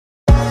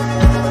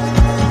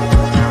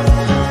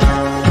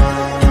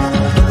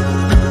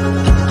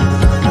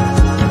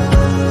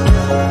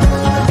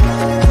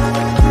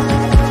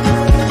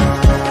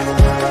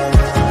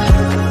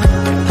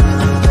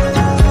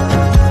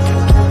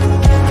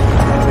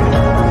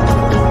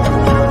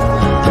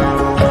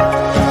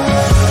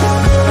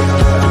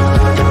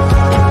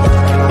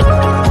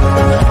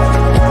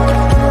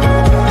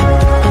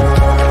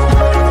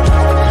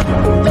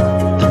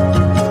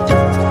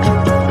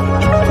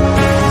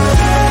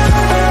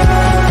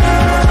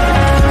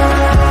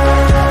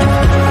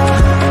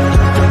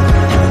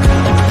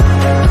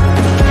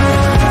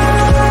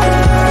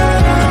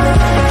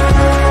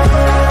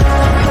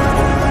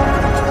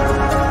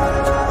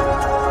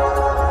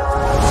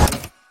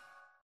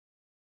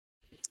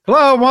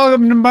Hello,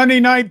 welcome to Monday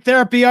Night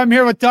Therapy. I'm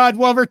here with Todd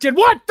Wolverton.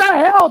 What the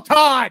hell,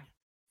 Todd?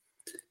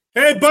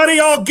 Hey, buddy,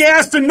 all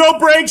gassed and no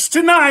brakes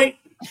tonight.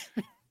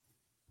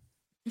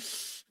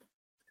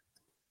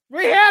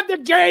 We had the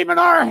game in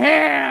our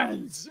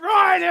hands,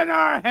 right in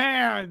our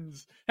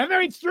hands, and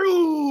then he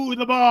threw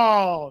the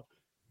ball.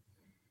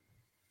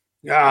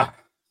 Yeah.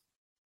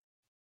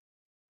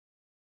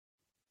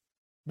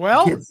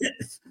 Well, do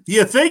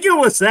you think it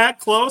was that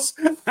close?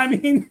 I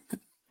mean,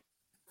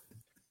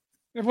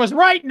 it was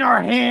right in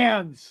our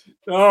hands.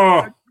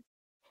 Oh,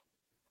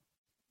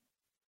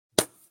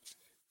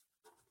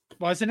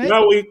 wasn't it?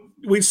 No,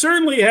 we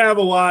certainly have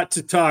a lot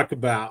to talk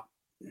about.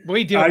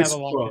 We do have a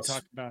lot to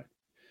talk about.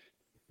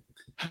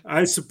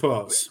 I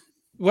suppose.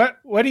 What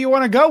do you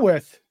want to go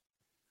with?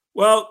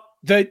 Well,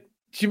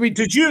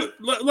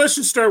 let's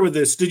just start with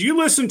this. Did you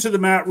listen to the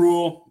Matt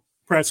Rule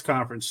press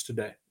conference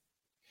today?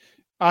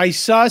 I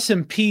saw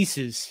some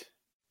pieces.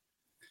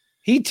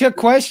 He took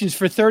questions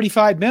for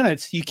 35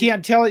 minutes. You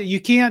can't say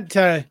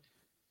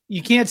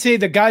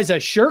the guy's a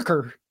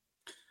shirker.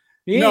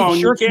 He ain't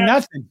shirking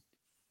nothing.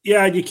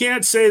 Yeah, you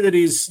can't say that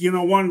he's, he'd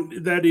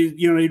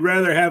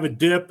rather have a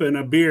dip and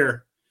a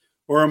beer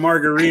or a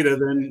margarita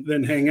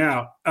than hang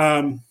out.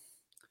 I'll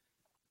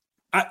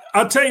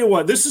tell you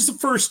what, this is the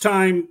first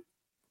time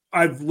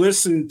I've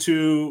listened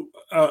to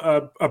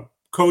a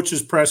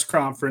coach's press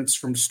conference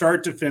from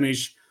start to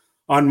finish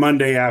on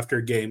Monday after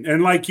a game.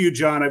 And like you,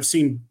 John, I've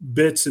seen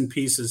bits and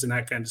pieces and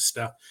that kind of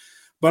stuff.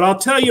 But I'll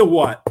tell you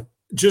what,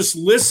 just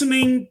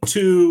listening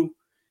to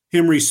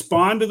him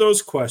respond to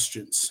those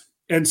questions,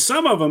 and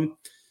some of them,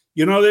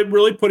 they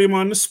really put him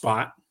on the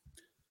spot.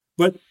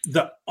 But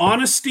the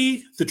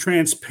honesty, the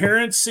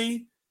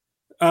transparency,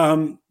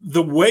 the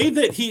way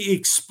that he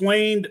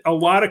explained a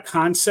lot of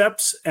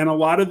concepts and a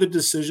lot of the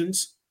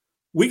decisions,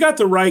 we got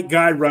the right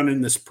guy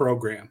running this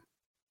program.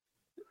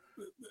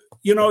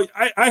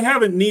 I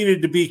haven't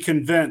needed to be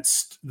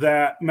convinced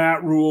that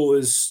Matt Rule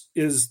is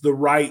the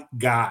right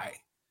guy.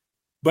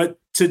 But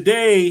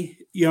today,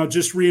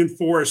 just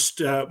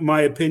reinforced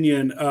my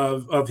opinion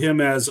of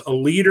him as a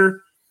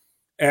leader,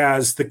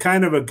 as the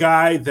kind of a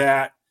guy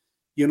that,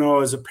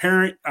 as a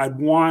parent, I'd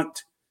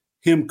want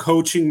him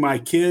coaching my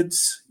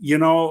kids,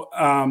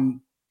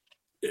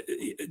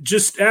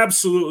 just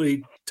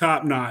absolutely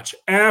top notch.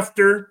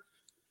 After,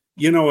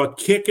 a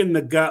kick in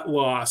the gut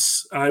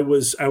loss, I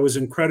was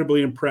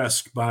incredibly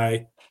impressed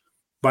by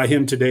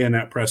him today in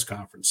that press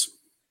conference.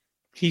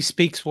 He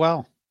speaks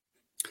well.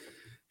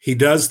 He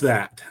does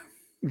that.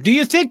 Do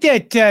you think they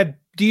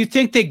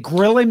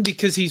grill him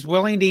because he's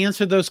willing to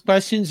answer those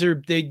questions, or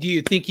do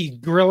you think he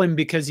grill him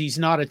because he's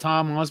not a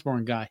Tom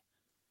Osborne guy?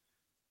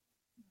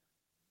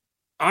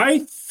 I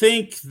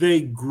think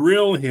they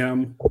grill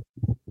him,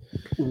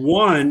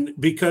 one,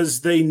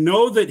 because they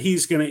know that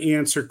he's going to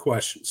answer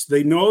questions.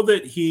 They know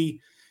that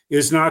he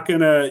is not going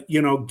to,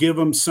 give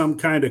them some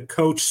kind of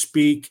coach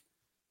speak,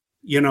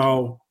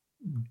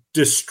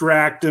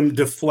 distract him,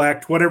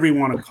 deflect, whatever you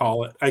want to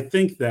call it. I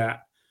think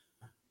that.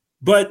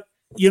 But,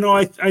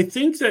 I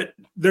think that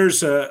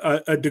there's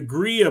a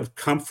degree of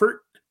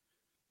comfort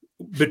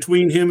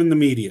between him and the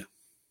media.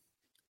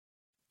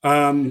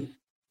 And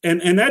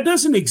that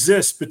doesn't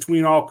exist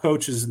between all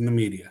coaches in the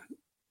media.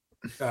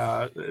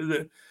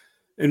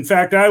 In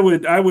fact, I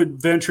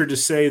would venture to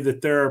say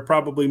that there are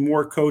probably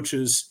more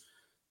coaches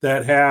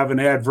that have an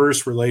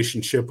adverse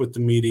relationship with the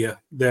media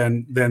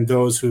than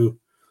those who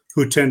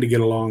tend to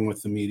get along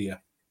with the media.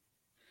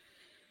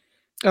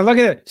 Oh, look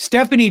at it.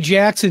 Stephanie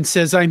Jackson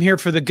says, I'm here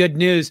for the good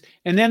news.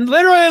 And then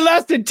literally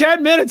less than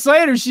 10 minutes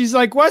later, she's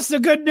like, what's the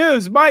good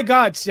news? My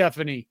God,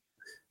 Stephanie,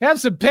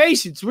 have some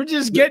patience. We're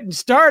just getting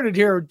started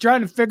here. We're trying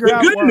to figure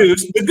out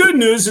The good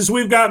news is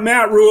we've got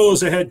Matt Rule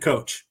as a head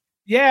coach.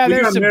 Yeah,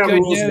 there's some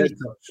good news.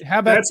 How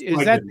about,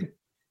 is that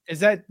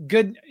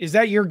good? Is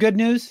that your good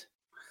news?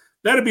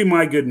 That'd be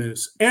my good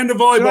news. And the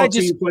volleyball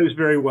team plays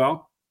very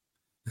well.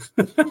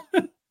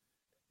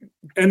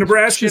 And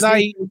Nebraska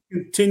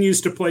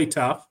continues to play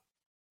tough.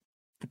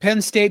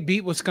 Penn State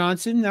beat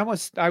Wisconsin.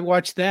 I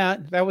watched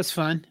that. That was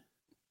fun.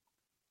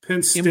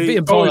 Penn State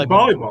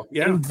volleyball.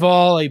 Yeah.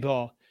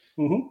 Volleyball.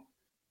 Mm-hmm.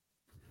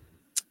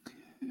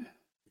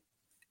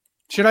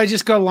 Should I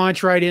just go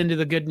launch right into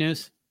the good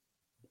news?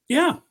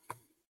 Yeah.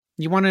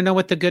 You want to know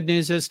what the good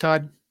news is,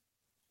 Todd?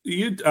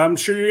 I'm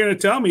sure you're going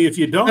to tell me. If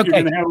you don't, you're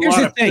going to have a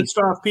lot of pissed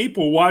off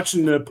people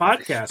watching the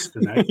podcast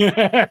tonight.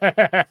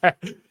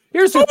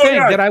 Here's the thing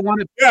that I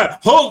want to. Yeah,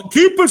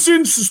 keep us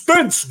in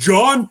suspense,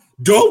 John.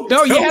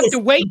 No, you have to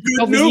wait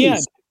until the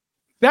end.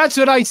 That's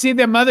what I see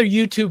them other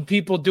YouTube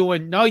people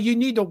doing. No, you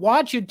need to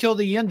watch it till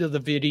the end of the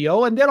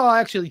video, and then I'll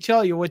actually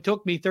tell you what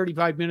took me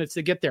 35 minutes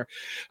to get there.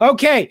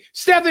 Okay,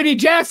 Stephanie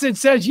Jackson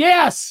says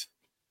yes.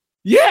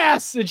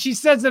 Yes, and she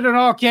says it in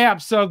all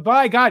caps. So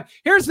by God,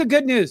 here's the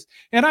good news.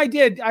 And I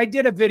did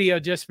a video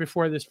just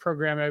before this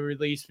program I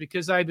released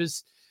because I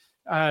was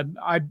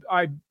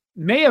I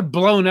may have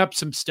blown up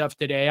some stuff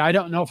today. I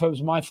don't know if it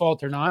was my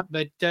fault or not,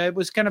 but it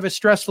was kind of a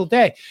stressful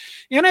day.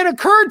 And it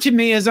occurred to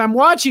me as I'm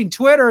watching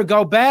Twitter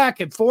go back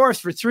and forth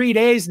for 3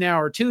 days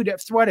now, or 2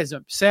 days, what is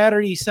it?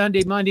 Saturday,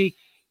 Sunday, Monday.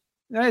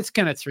 It's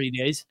kind of 3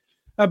 days.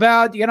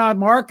 About,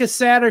 Marcus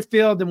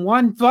Satterfield and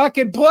one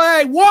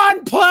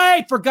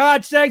play, for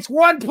God's sakes,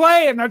 one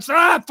play, and it's,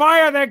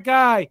 fire that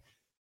guy.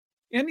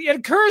 And it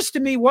occurs to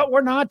me what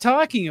we're not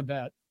talking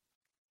about,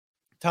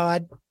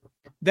 Todd.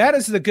 That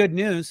is the good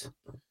news.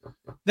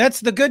 That's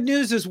the good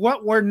news, is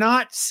what we're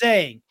not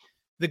saying.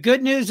 The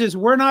good news is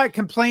we're not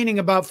complaining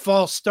about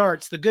false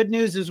starts. The good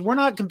news is we're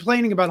not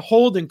complaining about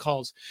holding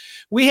calls.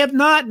 We have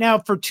not now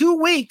for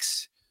 2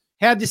 weeks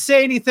had to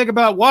say anything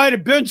about why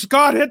did Ben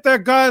Scott hit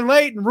that guy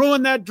late and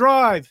ruin that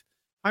drive.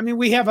 I mean,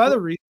 we have other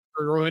reasons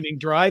for ruining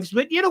drives,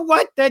 but you know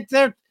what?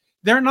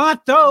 They're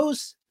not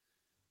those.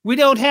 We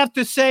don't have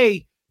to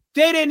say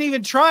they didn't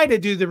even try to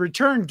do the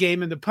return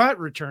game and the punt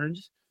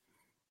returns.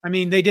 I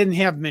mean, they didn't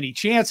have many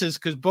chances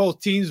because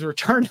both teams were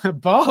turning the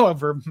ball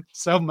over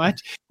so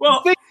much.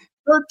 Well,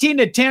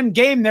 13-10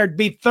 game, there'd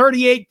be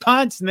 38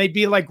 punts and they'd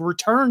be like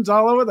returns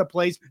all over the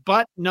place,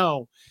 but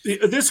no.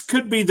 This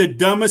could be the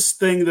dumbest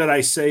thing that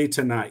I say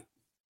tonight.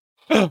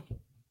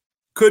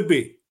 Could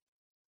be.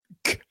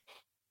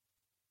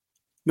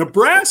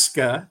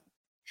 Nebraska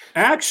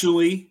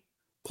actually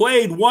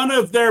played one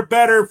of their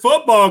better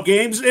football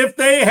games if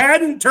they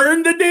hadn't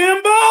turned the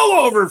damn ball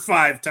over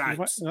 5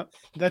 times.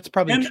 That's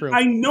probably true.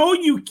 I know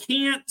you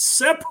can't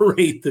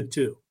separate the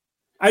two.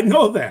 I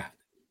know that.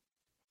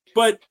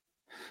 But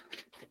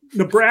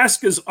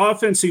Nebraska's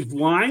offensive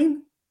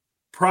line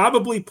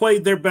probably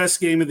played their best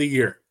game of the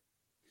year.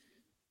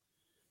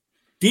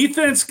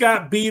 Defense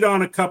got beat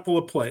on a couple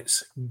of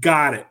plays.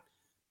 Got it.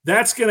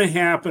 That's going to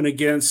happen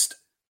against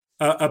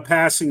a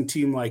passing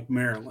team like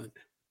Maryland.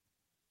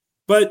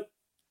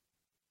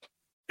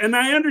 And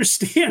I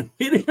understand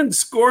they didn't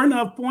score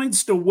enough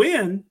points to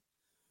win,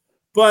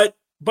 but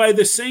by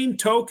the same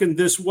token,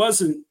 this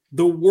wasn't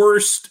the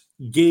worst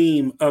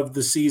game of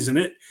the season.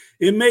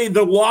 It made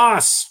the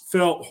loss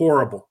felt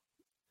horrible.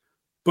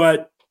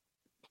 But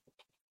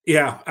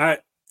yeah,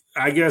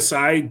 I guess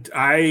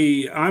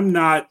I'm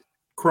not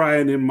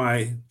crying in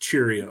my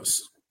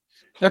Cheerios.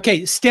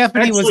 Okay,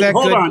 Stephanie, actually, was that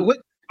good?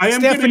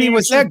 Stephanie,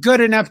 was that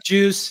good enough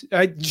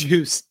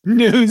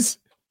news?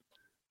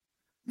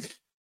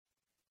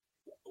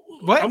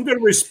 What? I'm going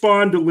to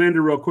respond to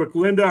Linda real quick.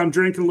 Linda, I'm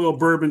drinking a little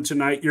bourbon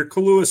tonight. Your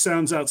Kahlua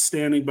sounds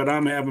outstanding, but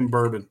I'm having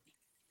bourbon.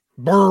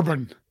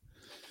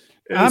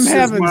 I'm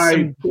having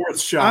my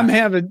 4th shot.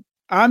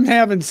 I'm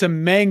having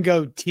some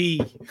mango tea.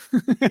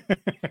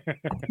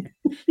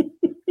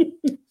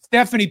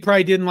 Stephanie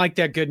probably didn't like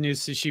that good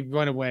news, so she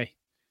went away.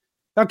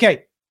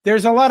 Okay,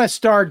 there's a lot of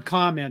starred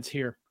comments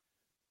here.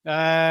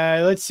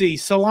 Let's see.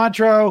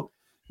 Cilantro.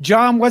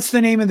 John, what's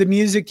the name of the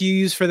music you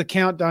use for the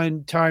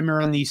countdown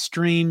timer on these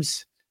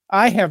streams?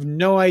 I have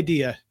no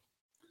idea.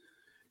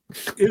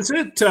 Is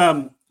it,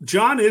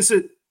 John, is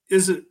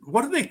it,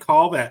 what do they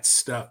call that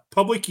stuff?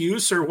 Public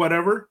use or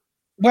whatever?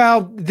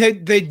 Well, the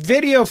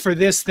video for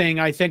this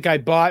thing, I think I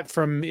bought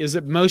from, is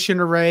it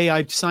Motion Array?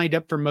 I signed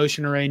up for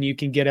Motion Array and you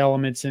can get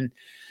elements. And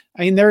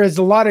I mean, there is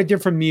a lot of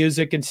different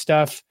music and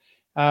stuff.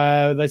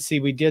 Let's see.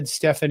 We did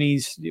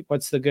Stephanie's,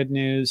 what's the good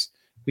news?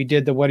 We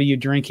did the what are you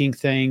drinking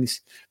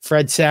things.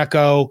 Fred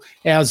Sacco,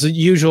 as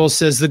usual,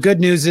 says the good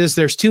news is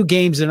there's 2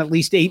 games and at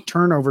least 8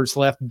 turnovers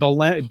left.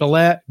 Bert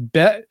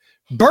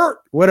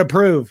would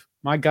approve.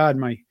 My God,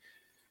 my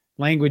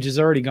language is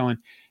already going.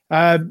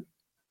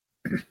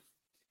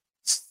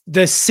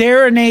 The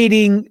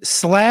serenading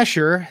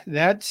slasher,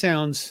 that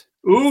sounds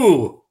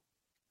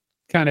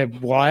kind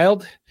of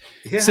wild.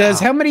 Yeah.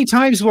 Says, how many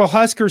times will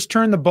Huskers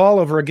turn the ball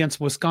over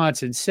against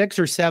Wisconsin? 6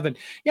 or 7.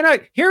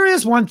 Here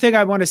is one thing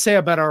I want to say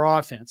about our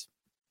offense.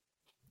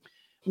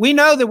 We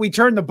know that we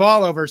turn the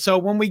ball over. So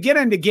when we get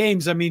into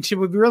games, I mean, should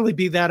we really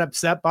be that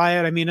upset by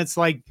it? I mean, it's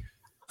like,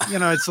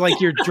 it's like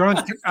you're drunk.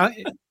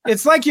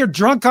 It's like your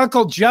drunk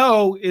Uncle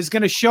Joe is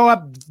going to show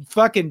up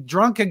fucking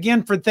drunk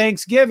again for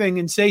Thanksgiving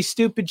and say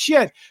stupid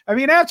shit. I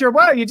mean, after a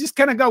while, you just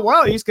kind of go,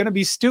 well, he's going to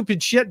be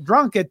stupid shit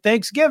drunk at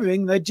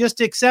Thanksgiving. They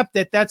just accept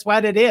that that's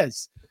what it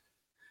is.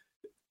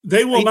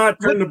 They will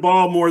not turn the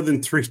ball more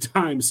than 3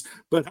 times.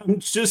 But I'm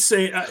just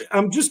saying,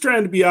 I'm just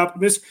trying to be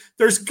optimistic.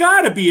 There's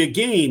got to be a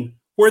game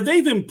where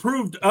they've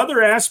improved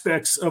other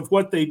aspects of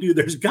what they do.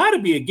 There's got to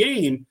be a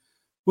game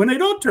when they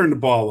don't turn the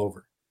ball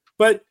over.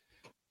 But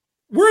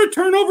we're a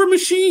turnover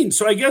machine,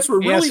 so I guess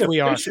we're really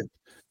efficient.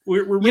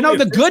 We're really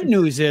the good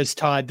news is,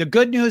 Todd, the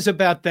good news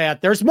about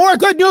that, there's more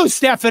good news,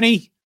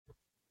 Stephanie.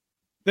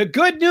 The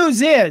good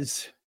news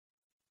is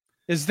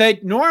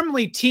that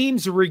normally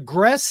teams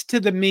regress to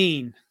the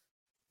mean.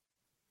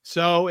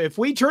 So if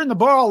we turn the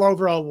ball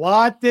over a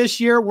lot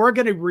this year, we're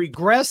going to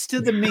regress to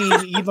the mean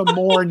even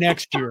more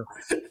next year.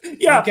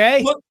 Yeah.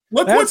 Okay. Look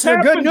what's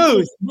happened. Good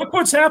news. Look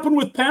what's happened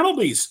with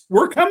penalties.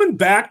 We're coming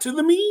back to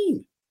the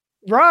mean.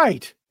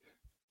 Right.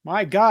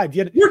 My God.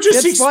 We're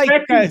just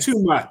expecting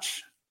too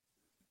much.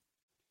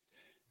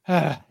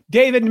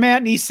 David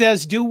Matney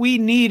says, do we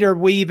need or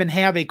we even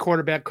have a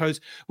quarterback coach?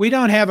 We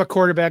don't have a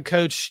quarterback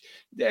coach,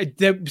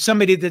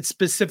 somebody that's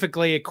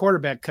specifically a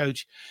quarterback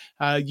coach.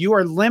 You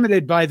are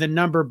limited by the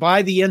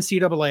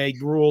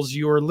NCAA rules.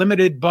 You are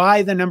limited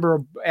by the number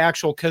of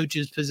actual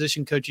coaches,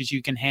 position coaches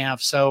you can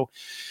have. So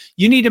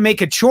you need to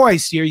make a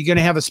choice. Are you going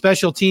to have a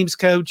special teams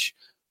coach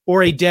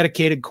or a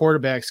dedicated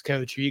quarterbacks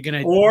coach? Are you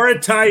going to, or a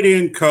tight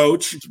end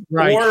coach,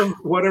 right, or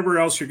whatever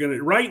else you're going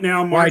to? Right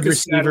now,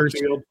 Marcus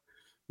Satterfield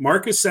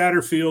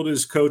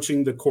is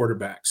coaching the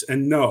quarterbacks,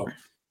 and no,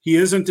 he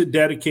isn't a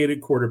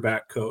dedicated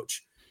quarterback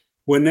coach.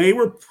 When they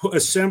were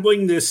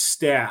assembling this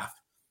staff,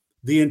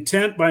 the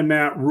intent by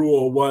Matt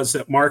Rule was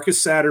that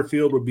Marcus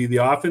Satterfield would be the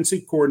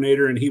offensive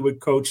coordinator and he would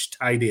coach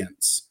tight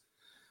ends.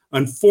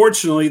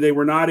 Unfortunately, they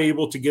were not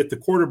able to get the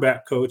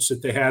quarterback coach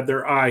that they had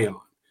their eye on.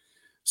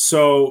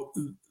 So,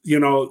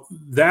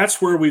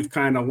 that's where we've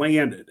kind of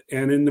landed.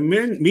 And in the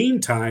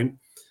meantime,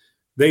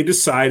 they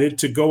decided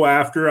to go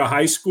after a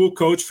high school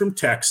coach from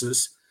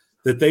Texas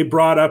that they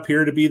brought up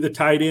here to be the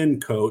tight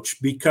end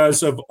coach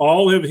because of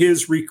all of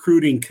his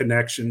recruiting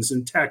connections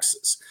in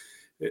Texas.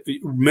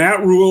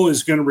 Matt Rule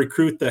is going to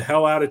recruit the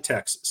hell out of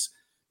Texas.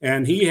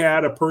 And he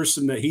had a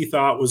person that he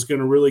thought was going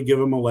to really give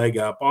him a leg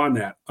up on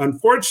that.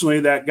 Unfortunately,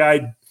 that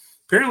guy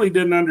apparently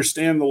didn't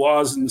understand the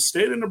laws in the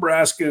state of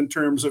Nebraska in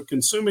terms of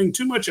consuming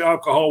too much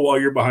alcohol while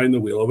you're behind the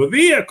wheel of a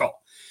vehicle.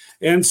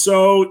 And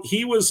so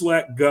he was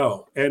let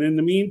go. And in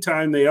the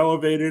meantime, they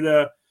elevated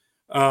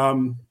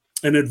an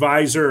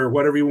advisor or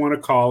whatever you want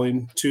to call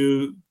him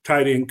to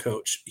tight end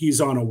coach.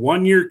 He's on a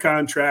 1-year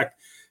contract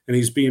and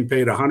he's being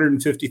paid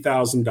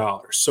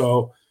 $150,000.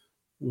 So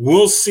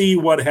we'll see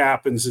what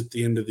happens at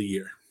the end of the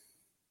year.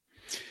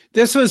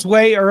 This was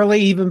way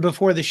early, even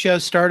before the show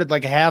started,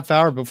 like a half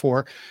hour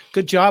before.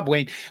 Good job,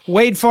 Wayne.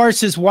 Wade Farr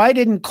says, why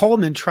didn't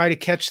Coleman try to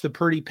catch the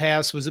Purdy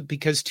pass? Was it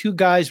because two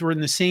guys were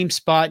in the same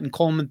spot and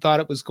Coleman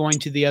thought it was going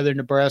to the other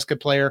Nebraska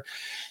player?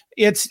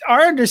 It's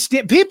our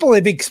understand. People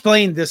have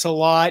explained this a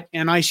lot,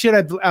 and I should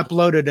have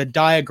uploaded a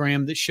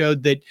diagram that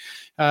showed that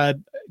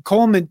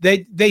Coleman,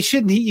 you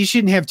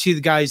shouldn't have two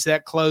guys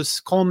that close.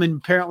 Coleman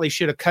apparently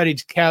should have cut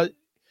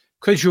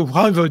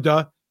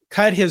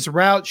his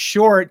route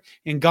short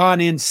and gone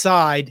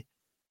inside,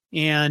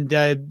 and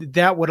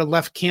that would have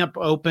left Kemp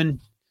open.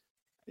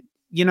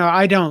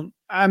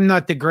 I'm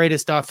not the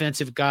greatest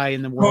offensive guy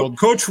in the world.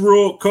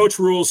 Well, Coach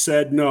Rule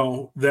said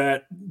no,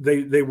 that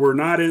they were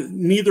not,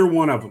 neither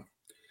one of them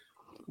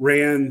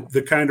ran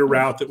the kind of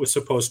route that was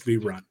supposed to be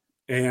run.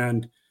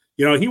 And,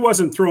 he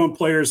wasn't throwing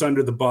players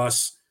under the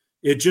bus.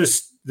 It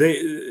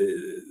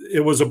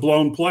was a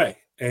blown play.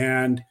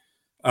 And,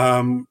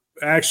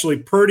 actually,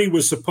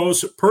 Purdy's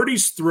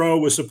throw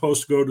was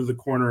supposed to go to the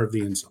corner of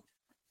the end zone.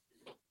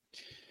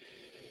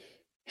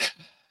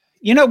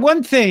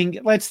 One thing,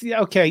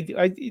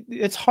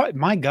 it's hard.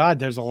 My God,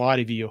 there's a lot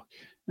of you.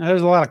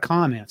 There's a lot of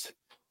comments.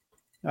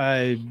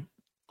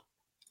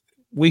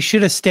 We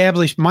should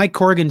establish, Mike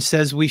Corrigan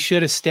says we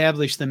should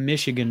establish the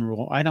Michigan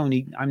rule.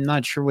 I'm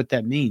not sure what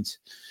that means.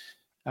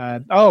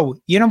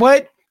 You know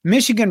what?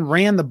 Michigan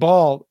ran the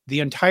ball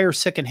the entire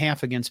second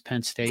half against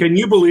Penn State. Can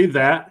you believe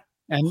that?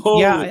 And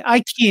yeah,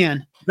 I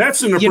can.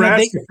 That's a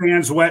Nebraska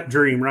fan's wet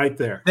dream right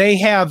there. They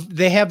have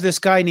this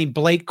guy named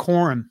Blake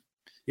Corum.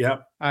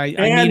 Yep.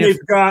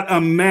 They've got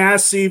a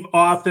massive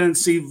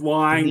offensive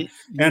line,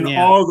 and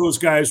all of those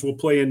guys will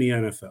play in the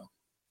NFL.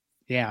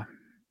 Yeah.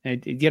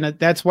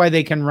 That's why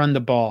they can run the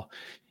ball.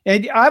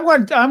 And I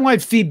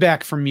want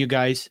feedback from you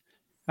guys.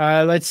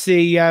 Let's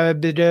see.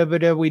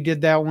 We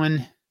did that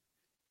one.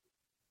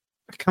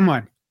 Come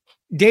on.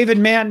 David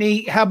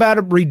Matney, how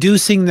about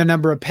reducing the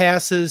number of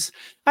passes?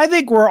 I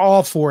think we're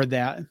all for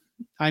that.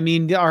 I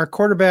mean, our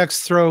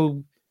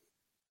quarterbacks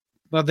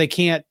they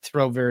can't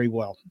throw very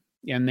well,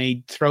 and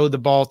they throw the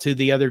ball to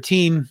the other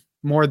team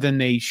more than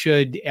they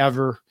should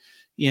ever.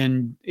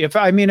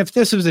 If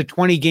this was a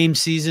 20-game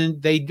season,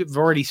 they've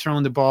already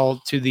thrown the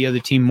ball to the other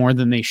team more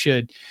than they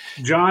should.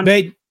 John,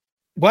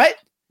 what?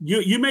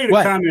 You made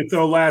a comment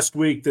though last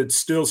week that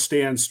still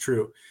stands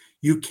true.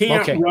 You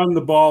can't run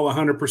the ball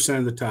 100%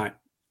 of the time.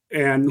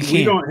 And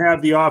we don't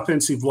have the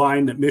offensive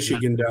line that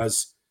Michigan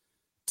does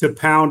to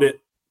pound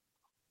it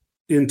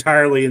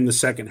entirely in the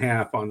second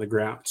half on the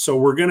ground. So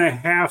we're going to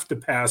have to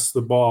pass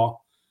the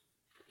ball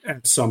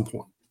at some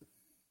point.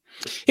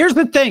 Here's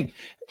the thing.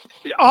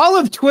 All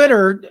of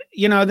Twitter,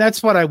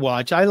 that's what I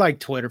watch. I like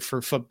Twitter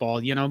for football,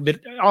 but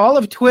all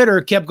of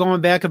Twitter kept going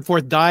back and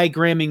forth,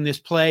 diagramming this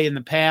play in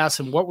the pass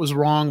and what was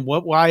wrong,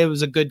 why it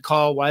was a good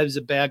call, why it was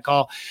a bad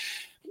call.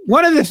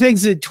 One of the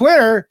things that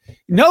Twitter,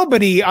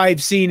 nobody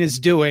I've seen is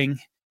doing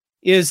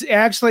is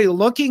actually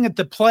looking at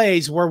the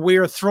plays where we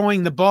are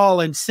throwing the ball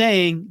and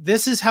saying,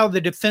 this is how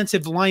the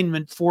defensive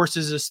lineman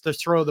forces us to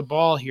throw the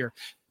ball here.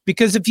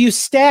 Because if you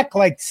stack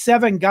like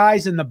 7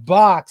 guys in the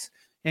box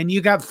and you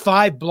got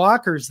 5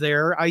 blockers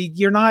there,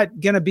 you're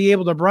not going to be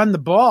able to run the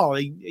ball.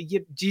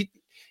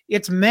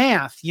 It's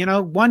math.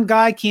 One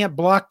guy can't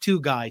block 2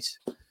 guys.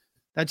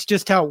 That's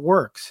just how it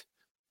works.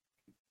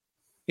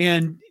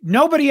 And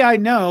nobody I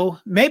know,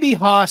 maybe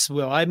Haas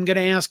will. I'm going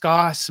to ask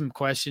Haas some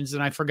questions,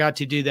 and I forgot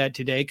to do that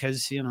today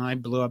because, I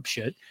blew up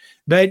shit.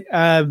 But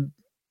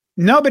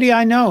nobody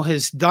I know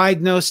has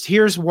diagnosed,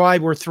 here's why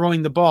we're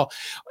throwing the ball.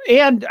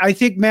 And I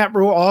think Matt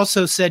Rule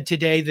also said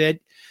today that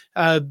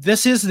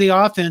this is the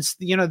offense.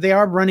 They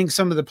are running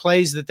some of the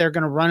plays that they're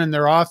going to run in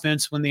their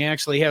offense when they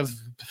actually have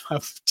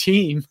a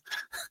team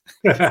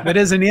that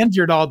isn't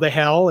injured all the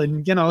hell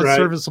and, Right.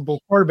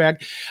 serviceable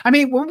quarterback. I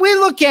mean, when we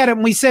look at it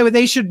and we say, well,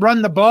 they should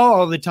run the ball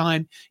all the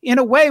time, in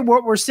a way,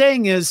 what we're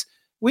saying is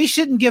we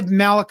shouldn't give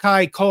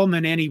Malachi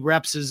Coleman any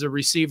reps as a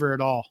receiver at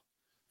all.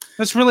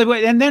 That's really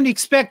what, and then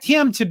expect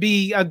him to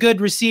be a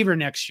good receiver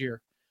next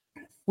year.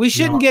 We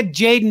shouldn't get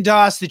Jaden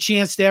Doss the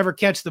chance to ever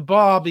catch the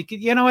ball because,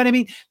 you know what I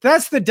mean?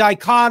 That's the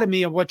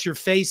dichotomy of what you're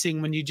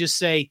facing when you just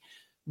say,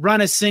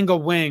 run a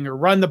single wing or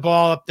run the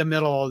ball up the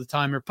middle all the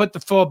time or put the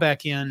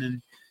fullback in.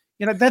 And,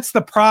 that's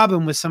the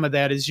problem with some of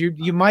that is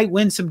you might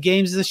win some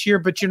games this year,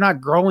 but you're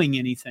not growing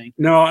anything.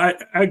 No, I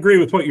agree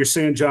with what you're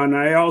saying, John.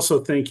 I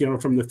also think,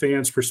 from the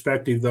fans'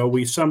 perspective, though,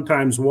 we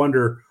sometimes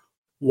wonder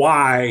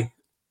why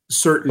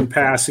certain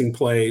passing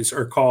plays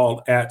are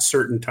called at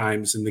certain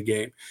times in the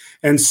game.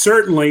 And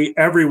certainly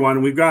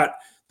we've got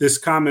this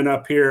comment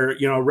up here,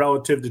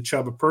 relative to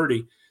Chubba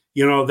Purdy,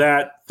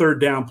 that third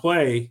down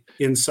play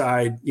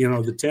inside,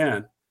 the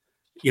 10.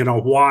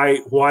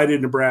 Why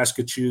did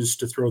Nebraska choose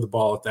to throw the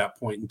ball at that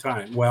point in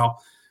time?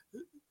 Well,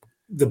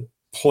 the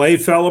play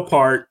fell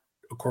apart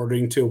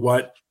according to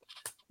what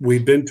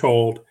we've been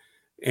told.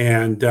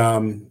 And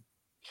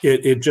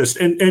it just,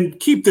 and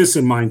keep this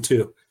in mind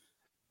too.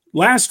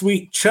 Last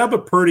week,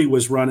 Chubba Purdy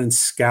was running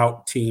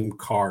scout team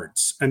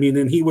cards. I mean,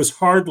 and he was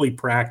hardly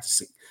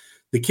practicing.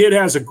 The kid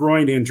has a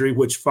groin injury,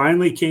 which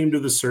finally came to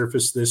the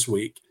surface this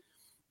week.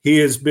 He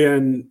has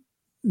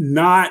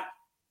not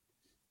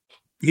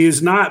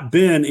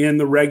been in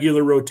the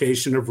regular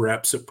rotation of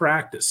reps at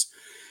practice.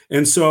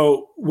 And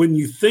so when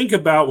you think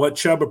about what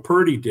Chubba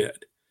Purdy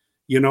did,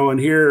 and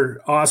here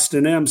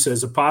Austin M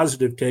says a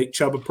positive take,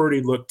 Chubba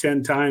Purdy looked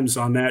 10 times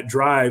on that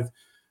drive,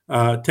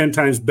 10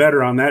 times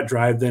better on that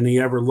drive than he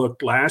ever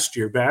looked last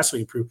year,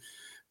 vastly improved.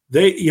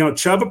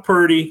 Chubba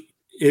Purdy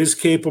is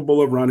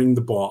capable of running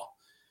the ball.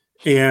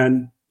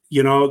 And,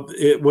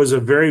 it was a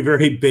very,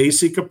 very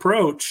basic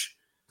approach.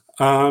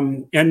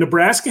 And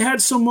Nebraska had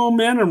some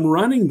momentum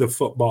running the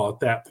football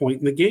at that point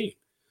in the game.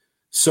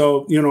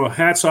 So,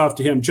 hats off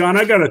to him. John,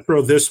 I got to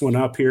throw this one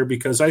up here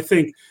because I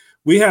think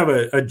we have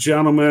a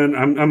gentleman,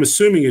 I'm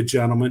assuming a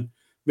gentleman,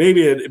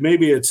 maybe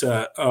it's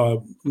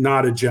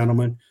not a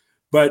gentleman,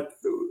 but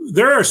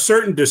there are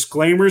certain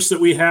disclaimers that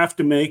we have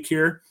to make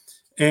here.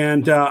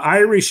 And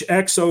Irish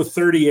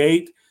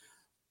XO38,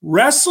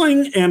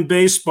 wrestling and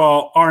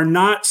baseball are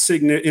not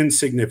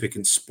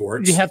insignificant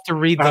sports. You have to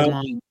read the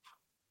line.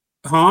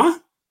 Huh?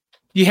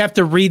 You have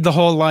to read the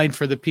whole line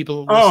for the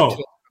people who listen to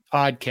the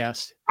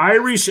podcast.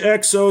 Irish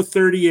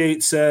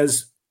XO38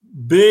 says,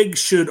 Big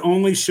should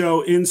only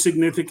show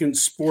insignificant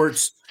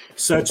sports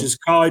such as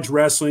college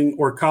wrestling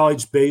or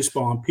college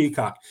baseball on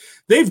Peacock.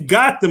 They've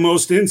got the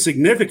most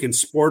insignificant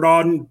sport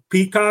on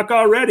Peacock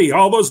already,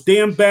 all those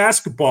damn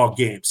basketball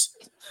games.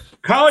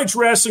 College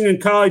wrestling and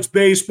college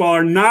baseball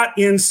are not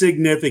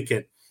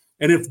insignificant.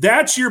 And if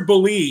that's your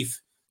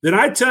belief, then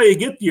I tell you,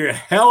 get your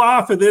hell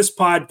off of this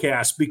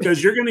podcast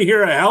because you're going to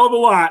hear a hell of a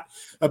lot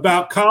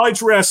about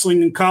college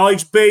wrestling and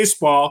college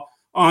baseball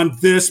on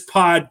this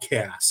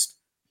podcast.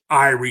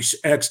 Irish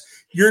X.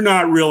 You're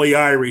not really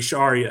Irish,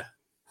 are you?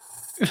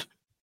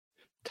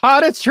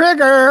 Todd, it's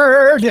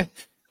triggered.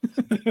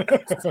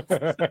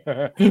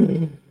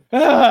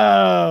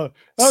 Oh,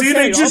 okay. See,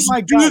 they just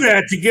do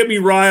that to get me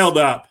riled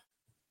up.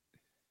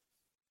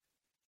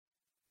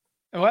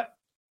 What?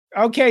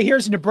 Okay,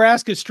 here's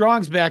Nebraska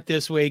Strong's back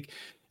this week.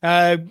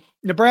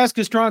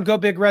 Nebraska Strong, Go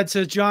Big Red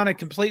says, John, I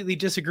completely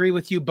disagree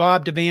with you.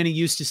 Bob Devaney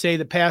used to say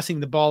that passing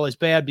the ball is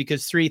bad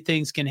because three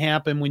things can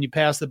happen when you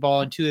pass the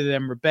ball and two of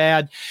them are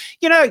bad.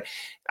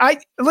 I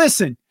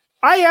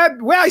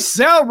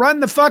sell run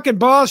the fucking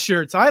ball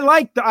shirts.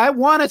 I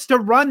want us to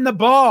run the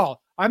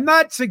ball. I'm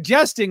not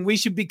suggesting we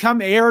should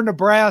become Air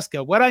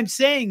Nebraska. What I'm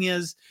saying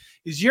is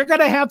you're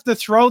going to have to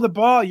throw the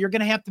ball. You're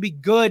going to have to be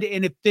good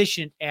and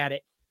efficient at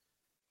it.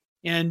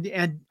 And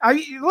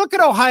I look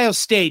at Ohio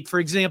State, for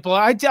example.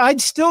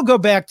 I'd still go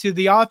back to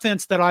the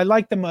offense that I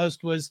liked the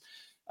most was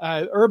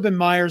Urban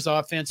Meyer's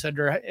offense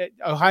under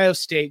Ohio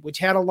State, which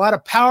had a lot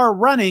of power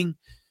running.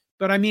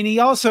 But, I mean, he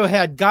also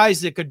had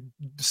guys that could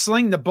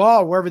sling the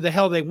ball wherever the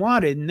hell they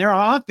wanted. And their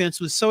offense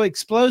was so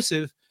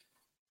explosive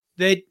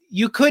that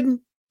you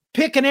couldn't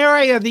pick an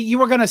area that you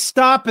were going to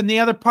stop and the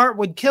other part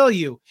would kill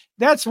you.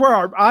 That's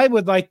where I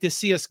would like to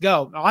see us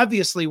go.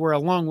 Obviously, we're a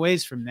long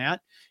ways from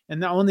that.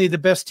 And only the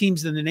best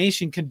teams in the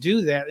nation can do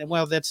that. And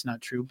well, that's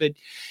not true. But,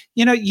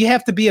 you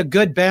have to be a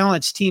good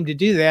balanced team to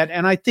do that.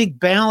 And I think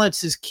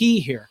balance is key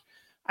here.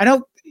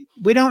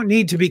 We don't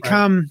need to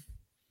become,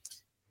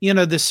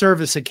 the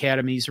service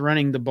academies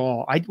running the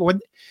ball.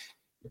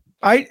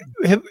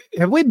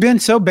 Have we been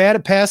so bad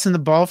at passing the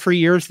ball for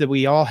years that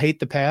we all hate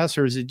the pass,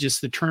 or is it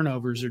just the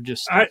turnovers are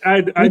just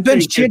we've been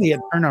shitty at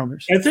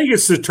turnovers? I think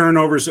it's the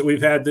turnovers that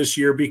we've had this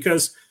year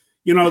because,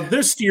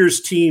 this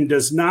year's team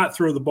does not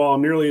throw the ball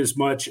nearly as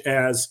much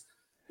as,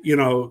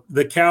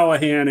 the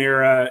Callahan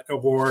era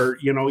or,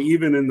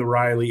 even in the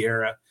Riley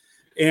era.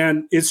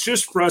 And it's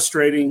just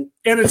frustrating.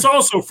 And it's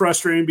also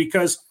frustrating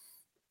because,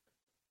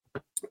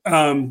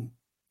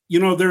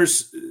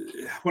 there's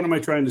what am I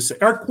trying to say?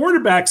 Our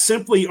quarterbacks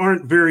simply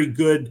aren't very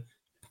good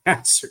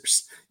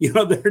passers.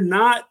 They're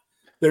not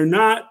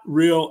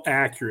real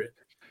accurate.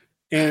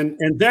 And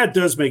that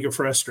does make it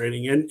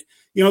frustrating. And,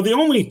 the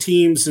only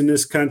teams in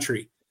this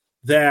country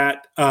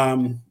that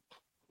are,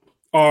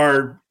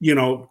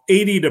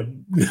 80 to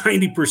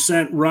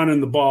 90%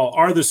 running the ball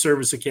are the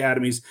service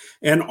academies.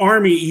 And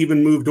Army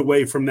even moved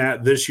away from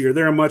that this year.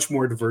 They're a much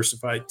more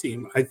diversified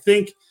team. I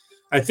think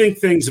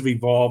things have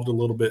evolved a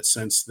little bit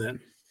since then.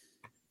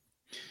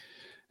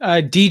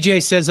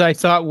 DJ says, I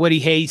thought Woody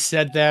Hayes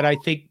said that. I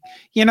think,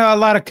 a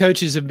lot of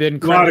coaches have been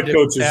credited. A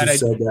lot of coaches have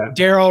said that.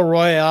 Darryl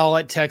Royale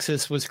at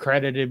Texas was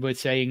credited with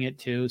saying it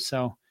too.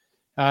 So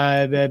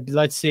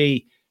let's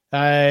see.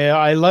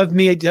 I love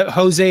me.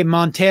 Jose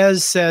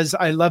Montez says,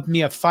 I love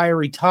me a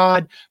fiery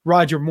Todd.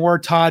 Roger Moore,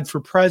 Todd for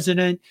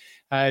president.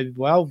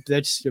 Well,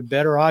 that's a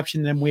better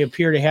option than we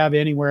appear to have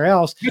anywhere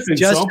else.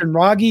 Justin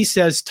Rogge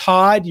says,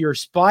 Todd, you're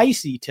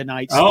spicy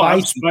tonight.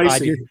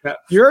 Spicy.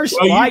 You're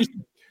spicy.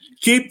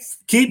 Keep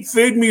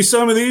feeding me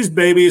some of these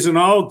babies and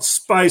I'll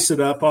spice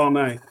it up all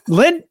night.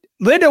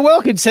 Linda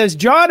Wilkins says,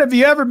 John, have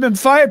you ever been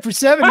fired for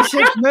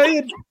 $76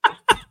 million?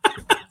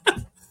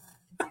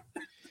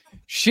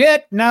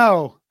 Shit,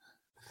 no.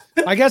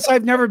 I guess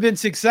I've never been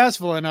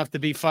successful enough to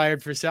be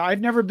fired for.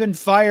 I've never been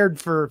fired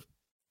for.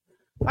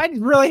 I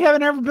really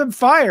haven't ever been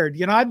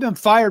fired. I've been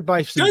fired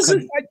by.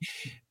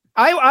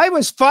 I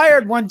was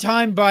fired one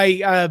time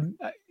by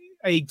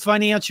a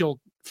financial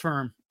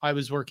firm I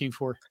was working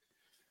for.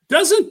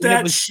 Doesn't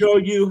that show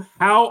you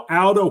how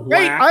out of whack?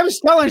 Hey, I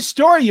was telling a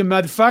story, you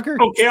motherfucker.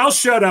 Okay, I'll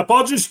shut up.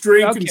 I'll just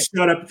drink and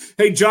shut up.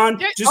 Hey,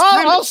 John,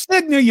 I'll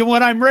signal you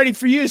when I'm ready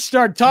for you to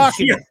start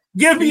talking. Yeah,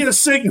 give me a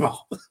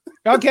signal.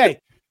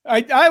 Okay.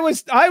 I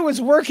was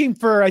working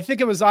for, I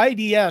think it was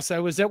IDS. I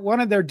was at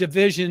one of their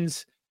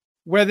divisions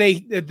where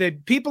the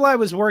people I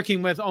was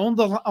working with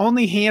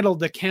only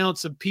handled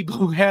accounts of people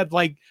who had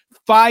like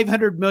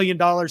 $500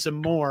 million or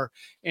more.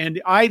 And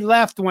I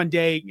left one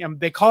day and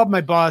they called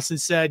my boss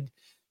and said,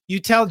 you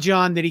tell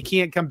John that he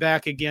can't come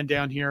back again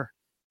down here.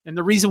 And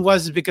the reason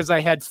was because I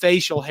had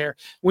facial hair.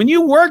 When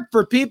you worked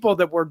for people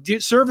that were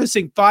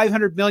servicing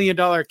 $500 million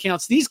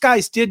accounts, these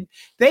guys they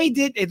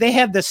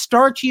had the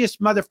starchiest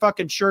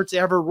motherfucking shirts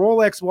ever,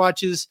 Rolex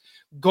watches,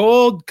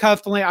 gold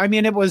cufflink. I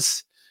mean,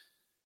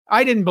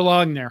 I didn't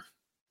belong there.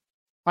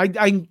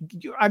 I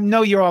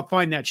know you all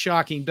find that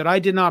shocking, but I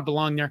did not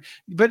belong there.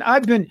 But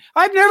I've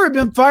never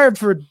been fired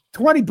for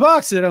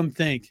 $20, I don't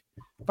think.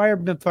 Have I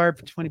ever been fired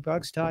for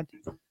 $20, Todd?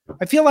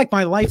 I feel like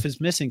my life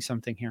is missing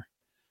something here.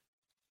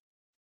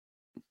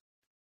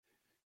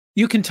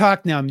 You can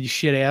talk now, you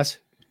shit ass.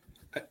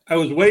 I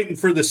was waiting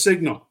for the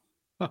signal.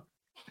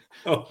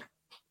 Oh,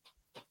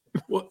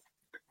 well,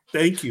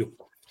 thank you.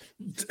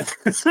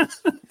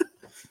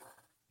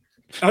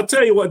 I'll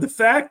tell you what, the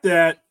fact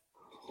that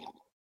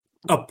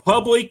a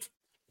public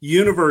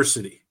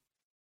university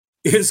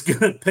is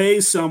going to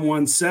pay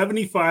someone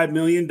 $75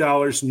 million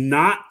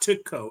not to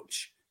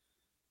coach,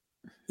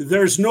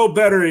 there's no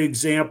better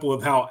example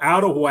of how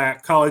out of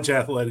whack college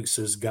athletics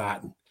has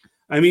gotten.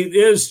 I mean,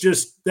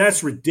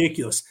 that's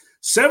ridiculous.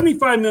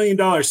 $75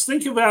 million.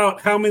 Think about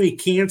how many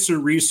cancer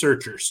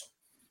researchers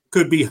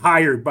could be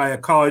hired by a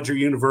college or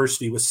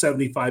university with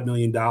 $75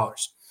 million.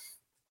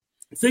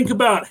 Think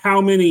about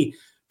how many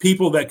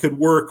people that could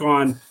work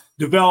on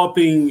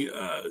developing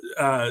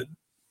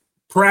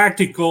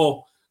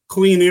practical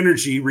clean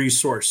energy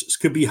resources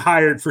could be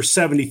hired for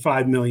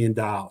 $75 million.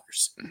 I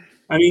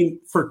mean,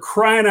 for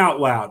crying out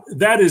loud,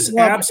 that is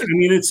absolutely, I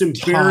mean, it's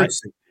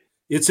embarrassing.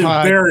 It's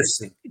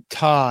embarrassing.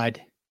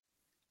 Todd,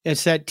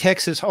 it's that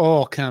Texas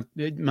oil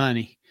company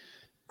money.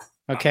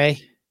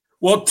 Okay.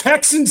 Well,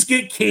 Texans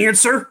get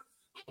cancer.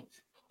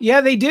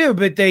 Yeah, they do,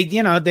 but they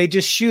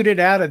just shoot it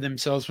out of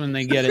themselves when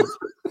they get it.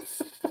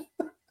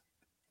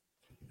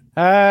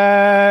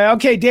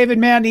 Okay, David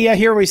Mandia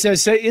here he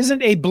says, so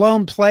isn't a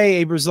blown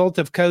play a result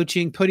of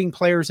coaching, putting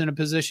players in a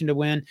position to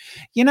win?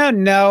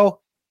 No.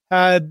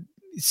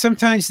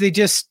 Sometimes they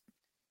just,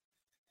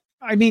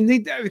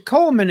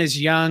 Coleman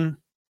is young.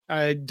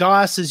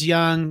 Doss is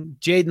young.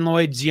 Jaden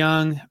Lloyd's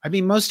young.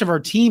 Most of our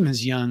team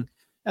is young,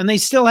 and they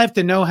still have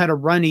to know how to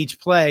run each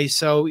play.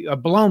 So a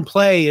blown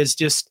play is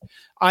just,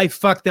 I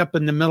fucked up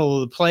in the middle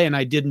of the play and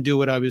I didn't do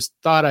what I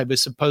thought I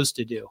was supposed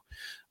to do.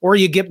 Or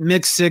you get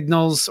mixed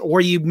signals,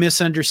 or you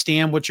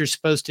misunderstand what you're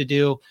supposed to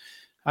do.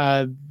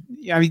 The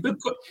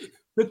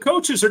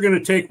coaches are going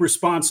to take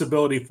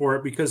responsibility for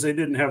it because they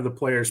didn't have the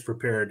players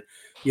prepared,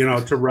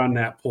 to run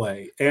that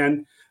play.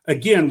 And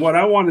again, what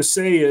I want to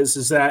say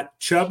is that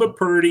Chubba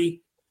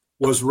Purdy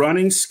was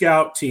running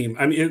scout team.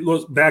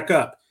 Back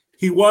up.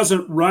 he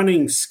wasn't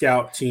running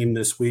scout team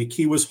this week.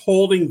 He was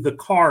holding the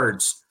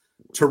cards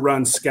to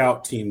run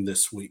scout team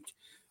this week.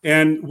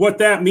 And what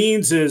that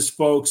means is,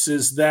 folks,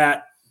 is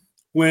that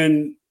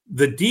when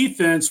the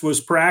defense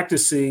was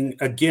practicing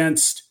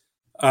against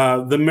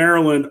the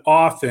Maryland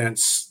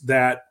offense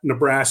that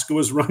Nebraska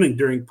was running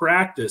during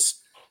practice,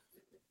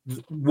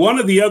 one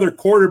of the other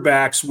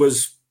quarterbacks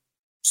was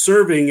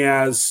serving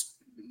as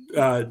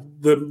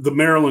the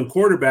Maryland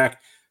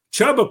quarterback.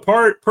 Chubba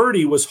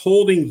Purdy was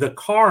holding the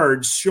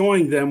cards,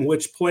 showing them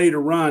which play to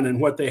run and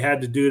what they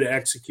had to do to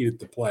execute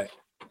the play.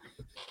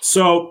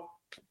 So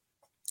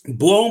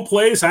blown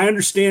plays, I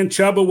understand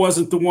Chubba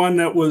wasn't the one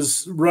that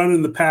was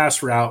running the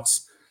pass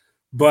routes,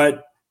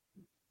 but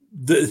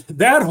the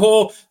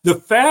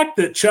fact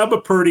that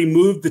Chubba Purdy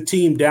moved the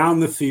team down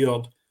the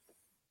field,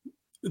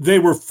 they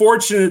were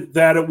fortunate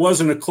that it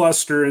wasn't a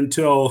cluster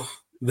until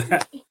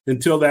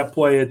that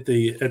play at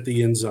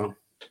the end zone.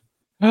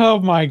 Oh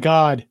my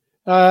God.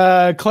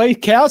 Clay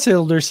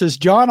Cowsilder says,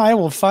 John, I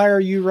will fire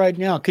you right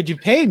now. Could you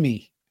pay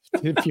me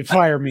if you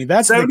fire me?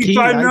 That's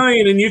 $75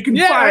 million, and you can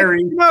fire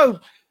him.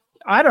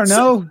 I don't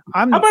know.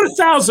 How about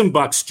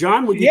 $1,000,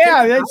 John? Would you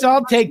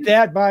I'll take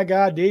that. By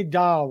God,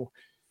 John,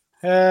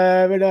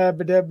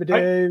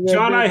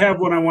 I have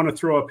one I want to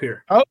throw up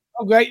here. Oh,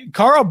 great.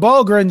 Carl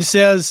Bolgren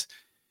says,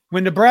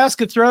 when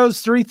Nebraska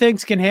throws, 3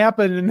 things can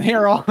happen, and they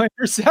are all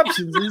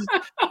interceptions.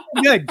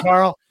 Good,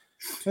 Carl.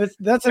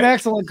 That's an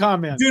excellent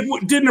comment.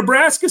 Did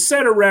Nebraska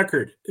set a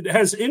record?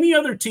 Has any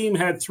other team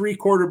had 3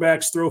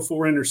 quarterbacks throw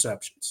 4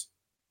 interceptions?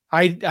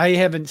 I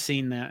haven't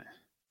seen that.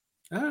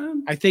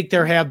 I think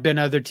there have been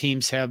other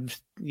teams have,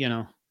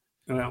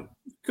 Well,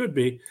 could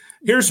be.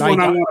 Here's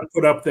one I want to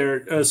put up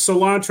there.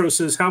 Cilantro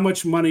says, how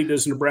much money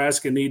does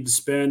Nebraska need to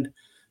spend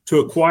to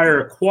acquire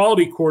a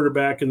quality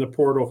quarterback in the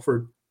portal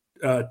for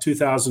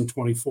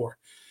 2024?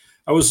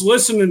 I was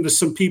listening to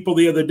some people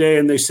the other day,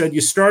 and they said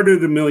you started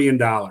 $1 million.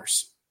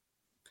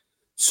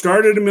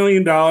 Started $1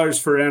 million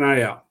for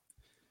NIL.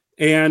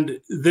 And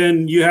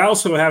then you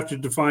also have to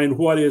define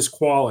what is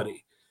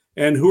quality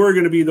and who are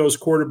going to be those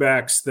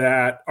quarterbacks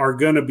that are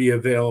going to be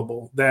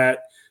available that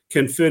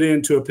can fit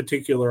into a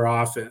particular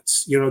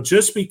offense.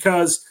 Just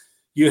because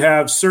you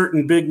have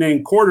certain big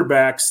name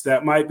quarterbacks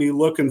that might be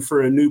looking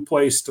for a new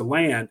place to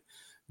land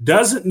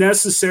doesn't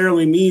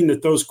necessarily mean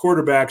that those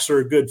quarterbacks are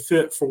a good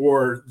fit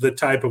for the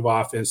type of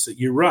offense that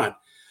you run.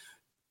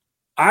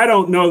 I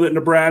don't know that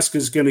Nebraska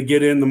is going to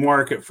get in the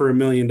market for $1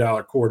 million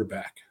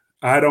quarterback.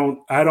 I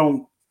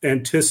don't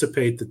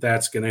anticipate that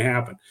that's going to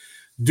happen.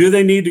 Do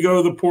they need to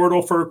go to the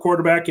portal for a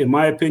quarterback? In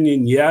my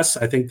opinion, yes.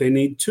 I think they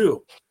need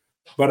to.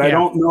 But I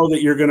don't know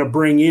that you're going to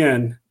bring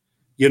in,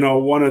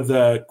 one of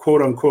the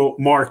quote unquote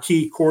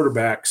marquee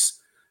quarterbacks.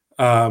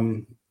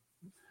 Look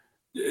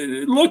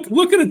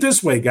at it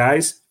this way,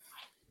 guys.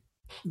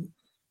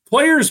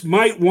 Players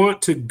might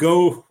want to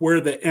go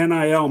where the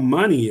NIL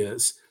money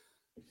is,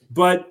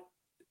 but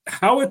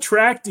how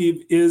attractive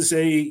is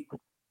a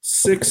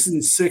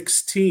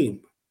 6-6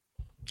 team?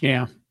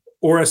 Yeah.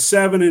 Or a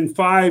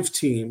 7-5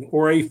 team,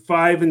 or a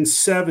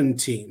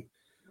 5-7 team,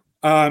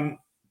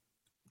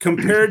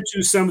 compared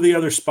to some of the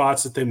other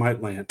spots that they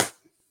might land.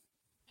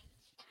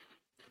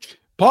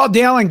 Paul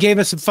Dallin gave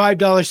us a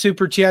 $5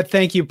 super chat.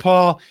 Thank you,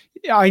 Paul.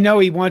 I know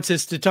he wants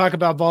us to talk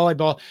about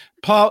volleyball.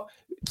 Paul,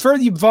 for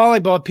the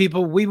volleyball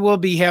people, we will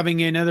be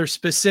having another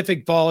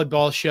specific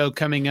volleyball show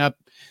coming up,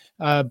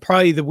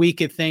 probably the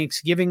week of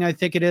Thanksgiving, I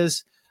think it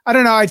is. I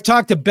don't know. I've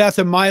talked to Beth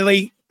and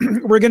Miley.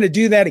 We're going to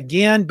do that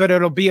again, but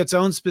it'll be its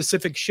own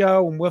specific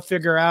show, and we'll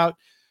figure out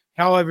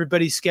how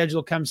everybody's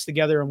schedule comes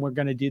together, and we're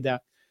going to do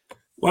that.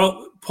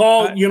 Well,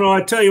 Paul,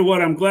 I tell you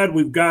what, I'm glad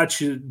we've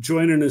got you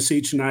joining us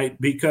each night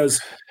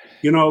because,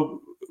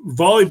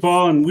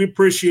 volleyball, and we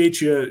appreciate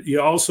you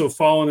also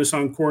following us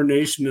on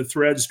coordination and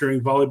threads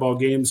during volleyball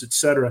games, et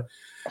cetera.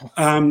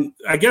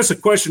 I guess a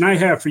question I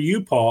have for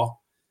you,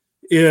 Paul,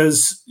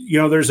 is,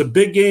 there's a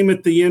big game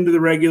at the end of the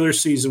regular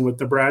season with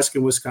Nebraska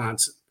and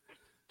Wisconsin.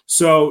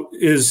 So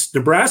is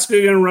Nebraska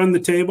going to run the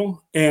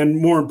table? And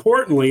more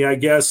importantly, I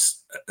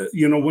guess,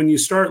 when you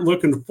start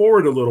looking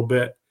forward a little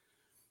bit,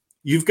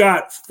 you've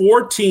got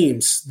 4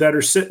 teams that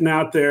are sitting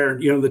out there,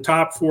 the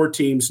top 4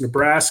 teams,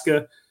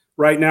 Nebraska,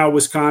 right now,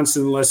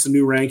 Wisconsin, unless the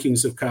new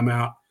rankings have come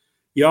out.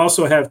 You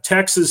also have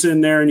Texas in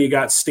there, and you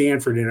got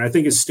Stanford in there. I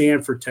think it's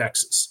Stanford,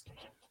 Texas.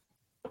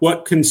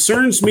 What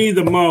concerns me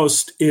the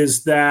most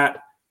is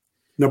that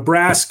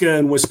Nebraska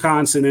and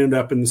Wisconsin end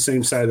up in the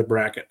same side of the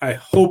bracket. I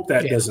hope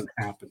that doesn't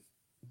happen.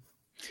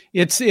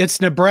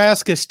 It's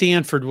Nebraska,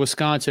 Stanford,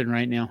 Wisconsin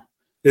right now.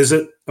 Is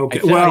it? Okay.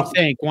 I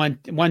think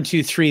 1,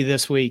 2, 3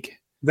 this week.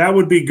 That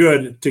would be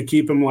good to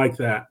keep them like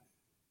that.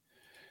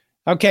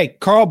 Okay.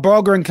 Carl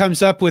Brogren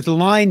comes up with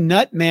line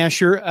nut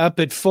masher up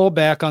at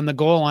fullback on the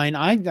goal line.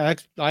 I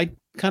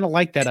kind of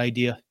like that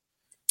idea.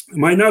 It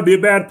might not be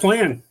a bad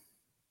plan.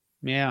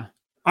 Yeah.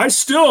 I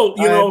still,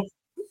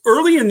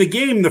 early in the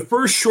game, the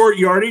first short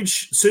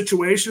yardage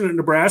situation that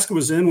Nebraska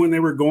was in when they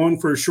were going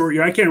for a short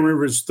yard, I can't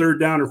remember if it was 3rd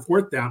down or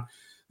 4th down.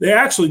 They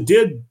actually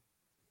did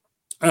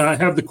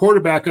have the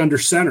quarterback under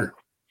center,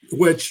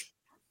 which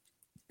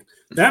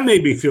That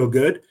made me feel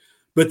good.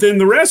 But then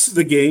the rest of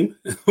the game,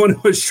 when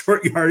it was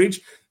short yardage,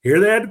 here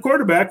they had the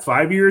quarterback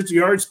 5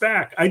 yards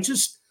back. I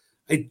just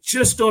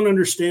don't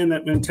understand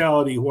that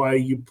mentality, why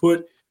you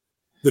put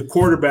the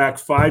quarterback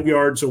 5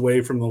 yards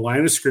away from the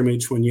line of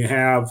scrimmage when you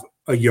have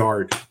a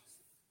yard.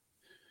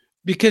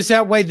 Because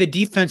that way the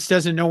defense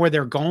doesn't know where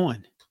they're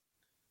going.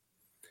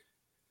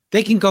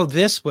 They can go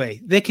this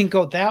way. They can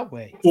go that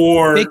way.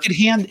 Or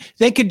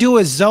they could do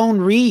a zone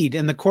read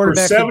and the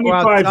quarterback. For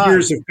 75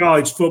 years of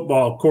college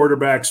football,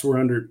 quarterbacks were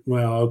under.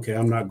 Well, okay,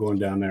 I'm not going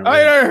down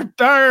that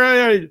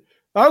road.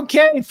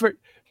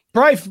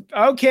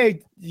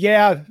 Okay,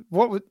 yeah.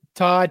 What was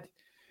Todd?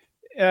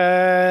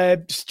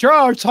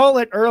 Charles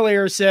Hollett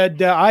earlier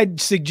said I'd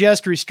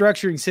suggest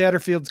restructuring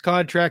Satterfield's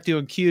contract to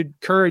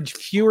encourage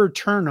fewer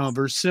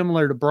turnovers,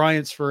 similar to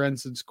Bryant's, for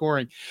instance,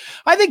 scoring.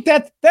 I think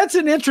that's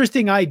an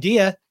interesting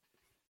idea.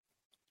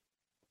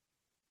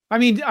 I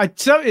mean,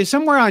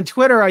 somewhere on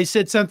Twitter, I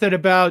said something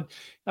about,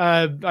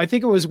 I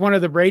think it was one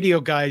of the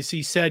radio guys.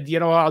 He said,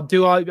 I'll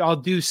do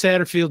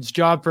Satterfield's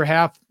job for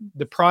half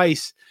the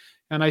price.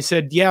 And I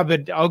said, yeah,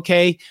 but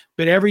okay.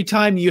 But every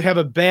time you have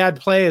a bad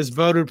play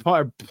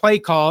play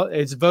call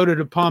is voted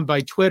upon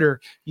by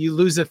Twitter, you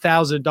lose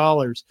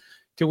 $1,000.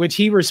 To which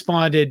he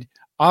responded,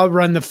 I'll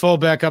run the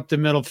fullback up the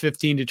middle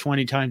 15 to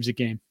 20 times a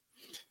game.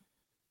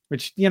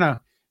 Which, I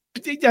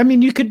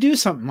mean, you could do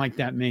something like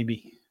that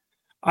maybe.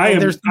 I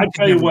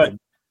tell you what,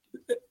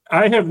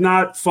 I have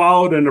not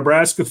followed a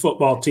Nebraska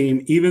football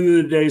team, even in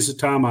the days of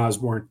Tom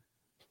Osborne,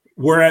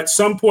 where at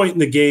some point in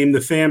the game,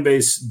 the fan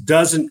base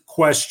doesn't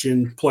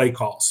question play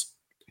calls.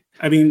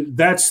 I mean,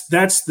 that's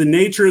the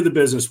nature of the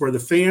business, where the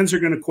fans are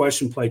going to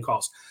question play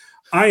calls.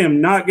 I am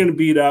not going to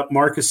beat up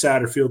Marcus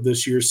Satterfield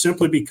this year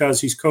simply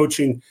because he's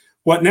coaching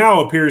what now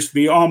appears to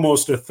be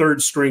almost a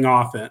third string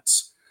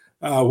offense.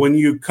 When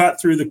you cut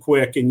through the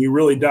quick and you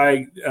really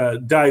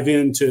dive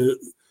into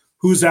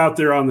who's out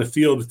there on the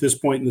field at this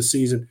point in the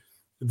season,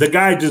 the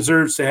guy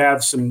deserves to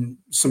have some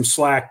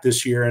slack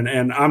this year,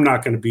 and I'm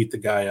not going to beat the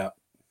guy up.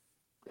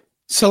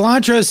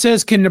 Cilantro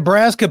says, can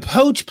Nebraska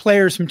poach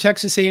players from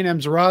Texas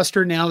A&M's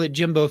roster now that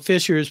Jimbo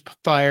Fisher is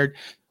fired?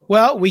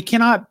 Well, we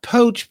cannot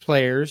poach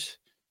players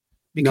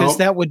because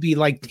that would be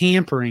like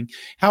tampering.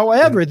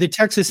 However, the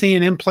Texas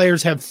A&M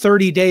players have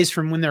 30 days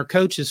from when their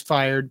coach is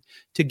fired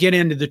to get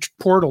into the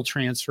portal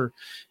transfer.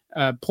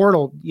 The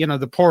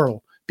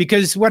portal.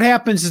 Because what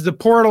happens is the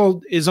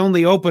portal is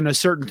only open a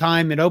certain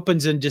time. It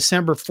opens in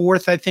December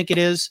 4th, I think it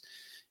is.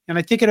 And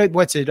I think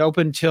it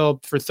open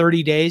for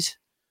 30 days.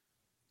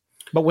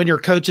 But when your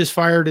coach is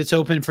fired, it's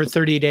open for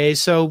 30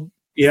 days. So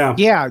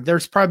yeah,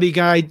 there's probably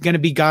going to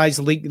be guys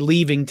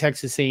leaving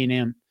Texas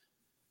A&M.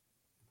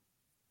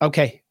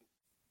 Okay.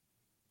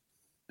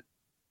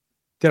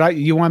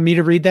 You want me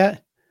to read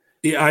that?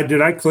 Yeah,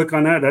 did I click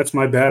on that? That's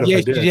my bad.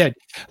 Yes, you did.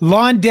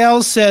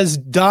 Londell says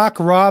Doc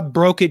Rob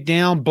broke it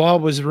down. Ball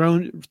was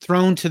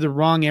thrown to the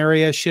wrong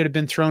area. Should have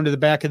been thrown to the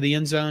back of the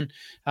end zone.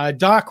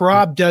 Doc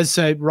Rob does.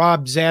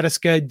 Rob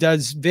Zadiska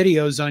does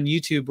videos on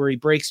YouTube where he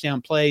breaks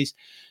down plays.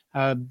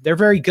 They're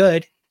very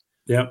good.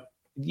 Yep.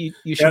 You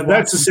should.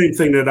 That's the same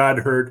thing that I'd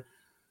heard.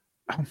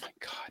 Oh my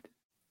God.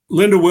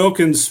 Linda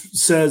Wilkins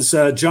says,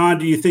 John,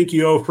 do you think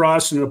you owe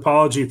Frost an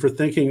apology for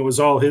thinking it was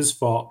all his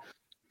fault?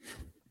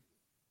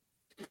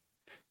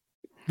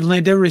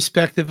 Linda,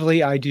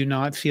 respectively, I do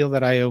not feel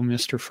that I owe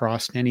Mr.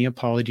 Frost any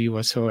apology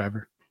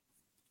whatsoever.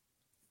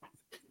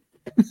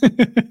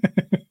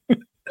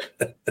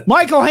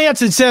 Michael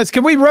Hansen says,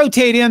 can we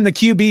rotate in the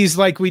QBs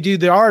like we do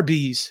the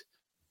RBs?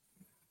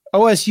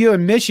 OSU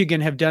and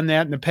Michigan have done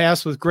that in the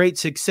past with great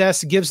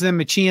success. It gives them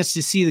a chance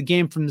to see the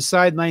game from the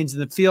sidelines in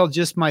the field.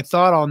 Just my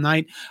thought all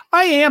night.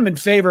 I am in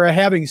favor of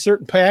having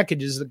certain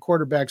packages that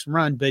quarterbacks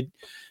run, but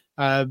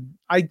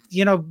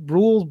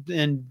Rule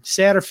and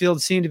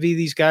Satterfield seem to be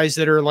these guys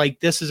that are like,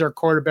 this is our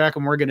quarterback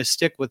and we're going to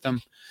stick with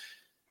them.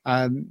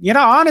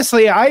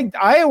 Honestly, I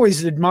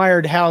always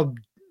admired how,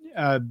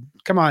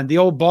 the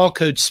old ball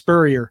coach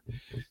Spurrier,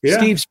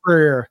 Steve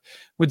Spurrier,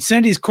 would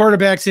send his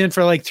quarterbacks in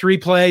for like 3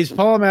 plays,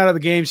 pull them out of the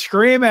game,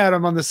 scream at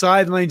them on the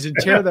sidelines and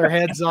tear their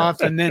heads off.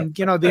 And then,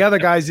 the other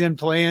guy's in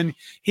playing.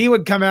 He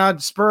would come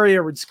out,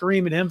 Spurrier would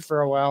scream at him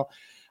for a while.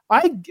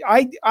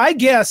 I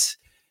guess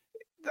 –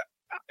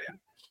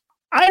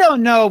 I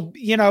don't know.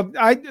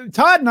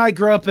 Todd and I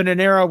grew up in an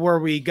era where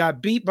we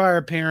got beat by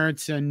our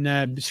parents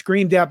and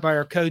screamed at by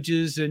our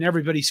coaches, and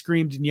everybody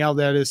screamed and yelled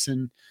at us.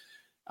 And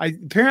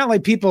apparently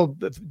people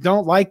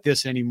don't like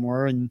this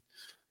anymore. And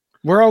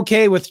we're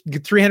okay with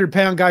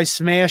 300-pound guys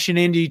smashing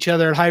into each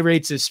other at high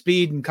rates of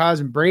speed and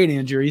causing brain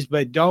injuries,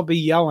 but don't be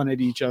yelling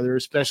at each other,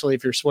 especially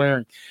if you're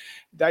swearing.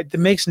 That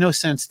makes no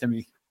sense to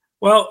me.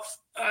 Well,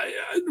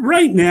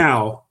 right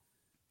now,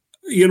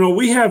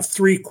 we have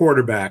 3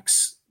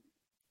 quarterbacks.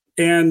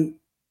 And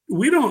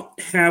we don't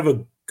have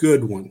a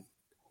good one.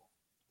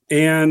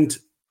 And,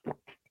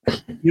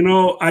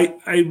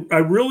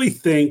 I really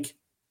think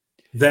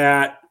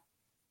that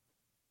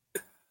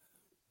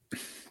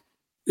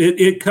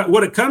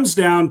what it comes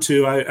down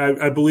to,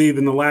 I believe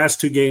in the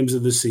last 2 games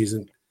of the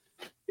season,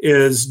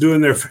 is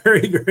doing their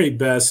very, very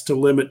best to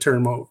limit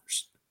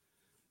turnovers.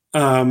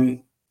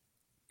 And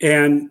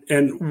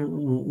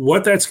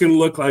what that's going to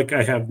look like,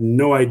 I have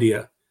no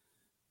idea.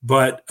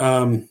 But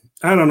I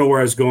don't know where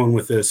I was going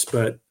with this,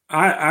 but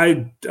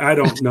I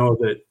don't know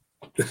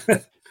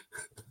that.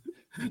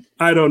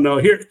 I don't know.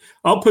 Here,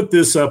 I'll put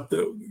this up.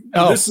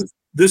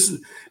 This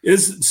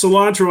is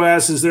Cilantro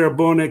asks, is there a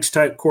Bo Nix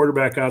type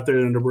quarterback out there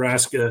in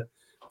Nebraska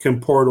can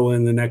portal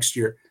in the next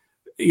year?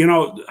 You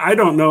know, I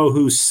don't know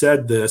who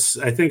said this.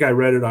 I think I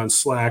read it on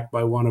Slack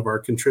by one of our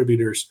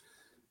contributors.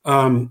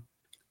 I'm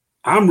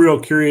real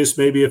curious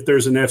maybe if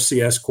there's an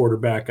FCS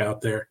quarterback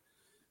out there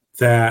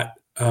that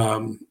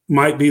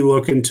might be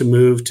looking to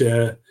move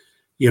to,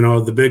 you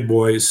know, the big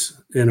boys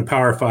in a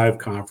Power 5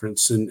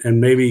 conference.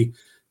 And maybe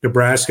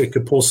Nebraska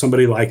could pull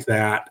somebody like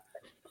that,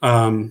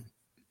 that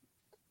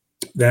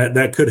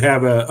could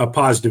have a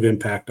positive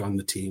impact on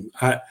the team.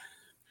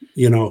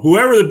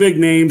 Whoever the big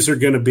names are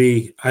going to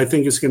be, I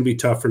think it's going to be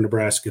tough for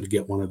Nebraska to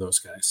get one of those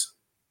guys.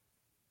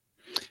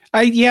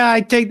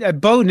 I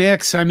think Bo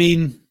Nix. I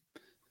mean,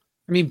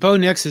 Bo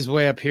Nix is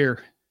way up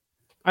here.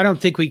 I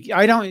don't think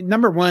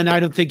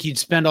you'd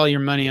spend all your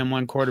money on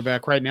one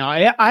quarterback right now.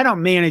 I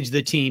don't manage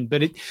the team,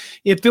 but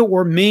if it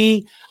were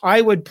me,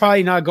 I would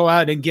probably not go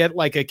out and get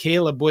like a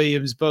Caleb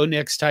Williams, Bo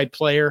Nix type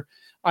player.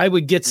 I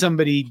would get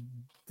somebody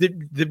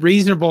the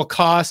reasonable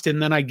cost,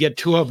 and then I get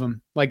two of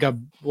them, like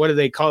what do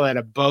they call that?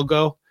 A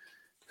BOGO?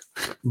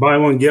 Buy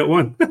one, get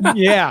one.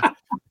 Yeah,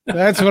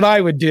 that's what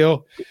I would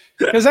do.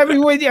 Because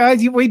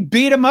we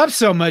beat them up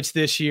so much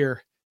this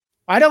year.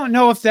 I don't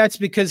know if that's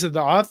because of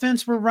the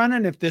offense we're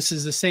running, if this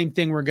is the same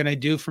thing we're going to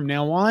do from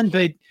now on,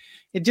 but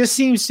it just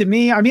seems to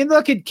me, I mean,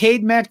 look at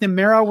Cade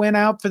McNamara went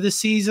out for the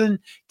season.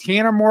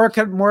 Tanner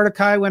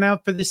Mordecai went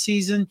out for the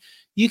season.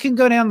 You can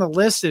go down the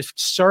list of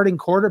starting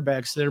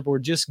quarterbacks that were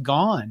just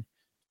gone.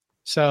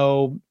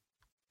 So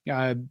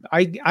I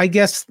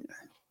guess.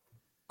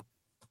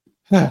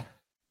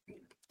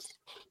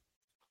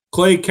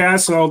 Clay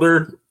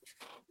Cassalder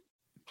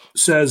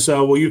says,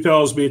 will you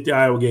fellas be at the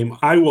Iowa game?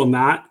 I will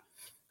not.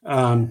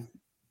 I'm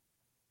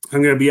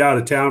going to be out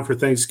of town for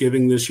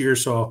Thanksgiving this year,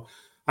 so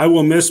I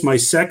will miss my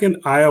second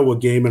Iowa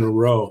game in a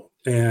row.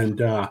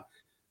 And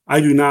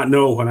I do not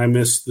know when I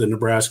missed the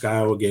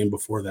Nebraska-Iowa game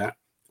before that,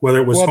 whether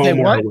it was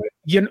home or away.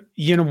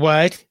 You know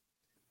what?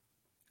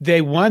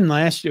 They won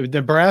last year.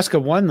 Nebraska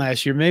won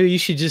last year. Maybe you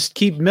should just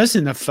keep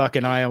missing the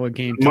fucking Iowa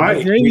game.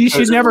 Maybe you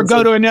should never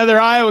go to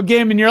another Iowa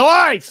game in your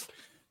life.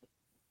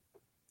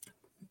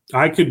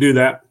 I could do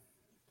that.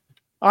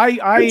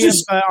 I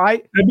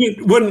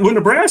mean, when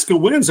Nebraska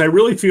wins, I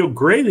really feel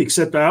great,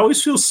 except I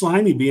always feel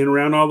slimy being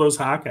around all those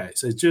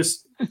Hawkeyes. It's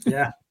just,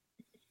 yeah.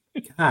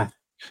 God.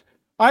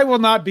 I will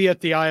not be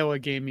at the Iowa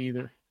game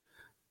either.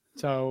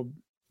 So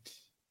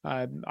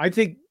I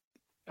think,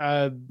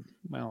 I'll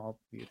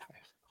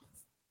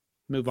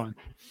move on.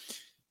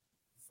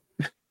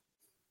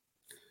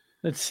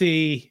 Let's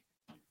see.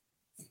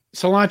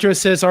 Cilantro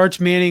says Arch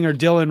Manning or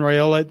Dylan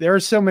Raiola. There are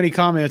so many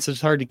comments,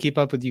 it's hard to keep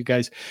up with you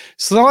guys.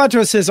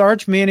 Cilantro says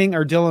Arch Manning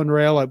or Dylan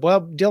Raiola.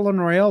 Well, Dylan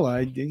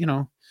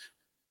Raiola,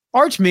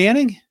 Arch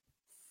Manning?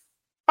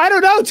 I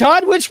don't know,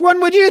 Todd. Which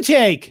one would you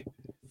take?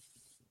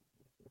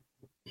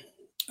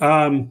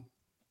 I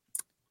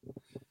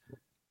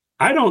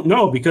don't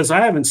know because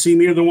I haven't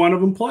seen either one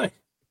of them play.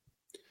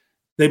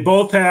 They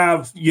both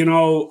have,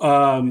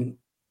 a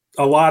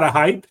lot of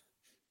hype.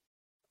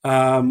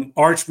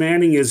 Arch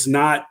Manning is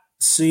not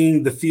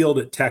seeing the field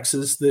at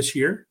Texas this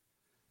year.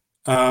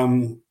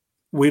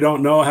 We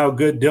don't know how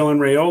good Dylan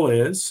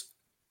Raiola is.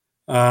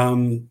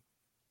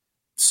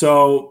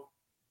 So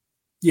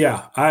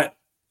yeah, I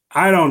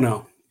don't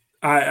know.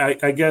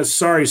 I guess,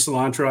 sorry,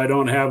 Cilantro. I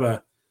don't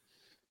have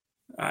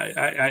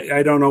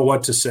I don't know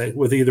what to say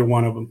with either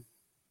one of them.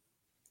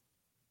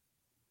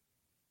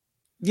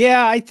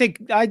 Yeah, I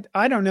think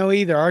I don't know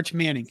either. Arch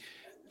Manning.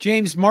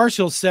 James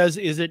Marshall says,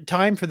 is it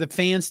time for the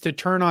fans to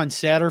turn on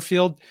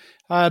Satterfield?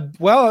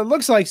 Well, it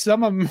looks like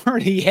some of them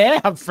already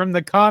have from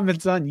the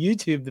comments on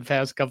YouTube the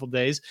past couple of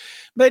days.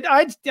 But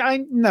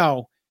I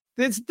know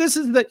this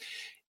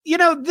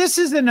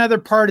is another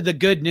part of the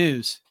good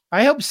news.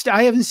 I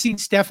haven't seen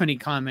Stephanie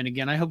comment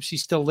again. I hope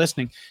she's still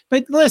listening.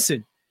 But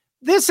listen,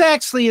 this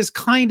actually is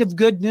kind of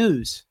good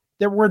news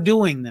that we're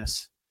doing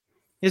this.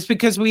 It's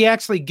because we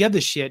actually give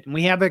a shit and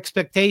we have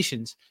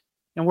expectations.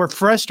 And we're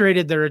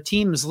frustrated that our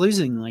team is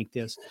losing like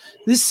this.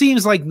 This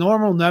seems like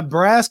normal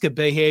Nebraska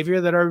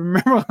behavior that I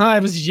remember when I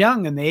was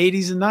young in the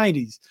 80s and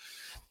 90s.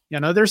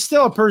 There's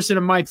still a person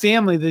in my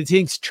family that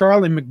thinks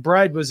Charlie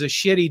McBride was a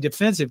shitty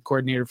defensive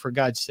coordinator, for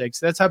God's sakes.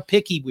 That's how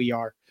picky we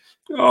are.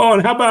 Oh,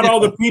 and how about all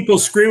the people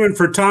screaming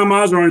for Tom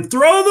Osborne,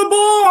 throw the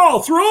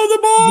ball, throw the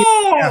ball.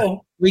 Yeah,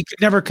 we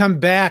could never come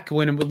back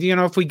when,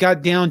 if we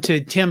got down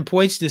to 10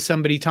 points to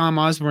somebody, Tom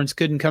Osborne's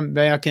couldn't come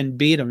back and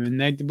beat them.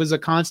 And that was a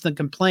constant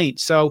complaint.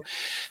 So,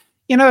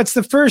 it's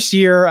the first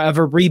year of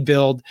a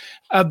rebuild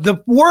of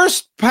the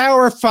worst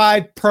Power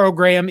 5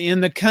 program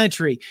in the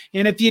country.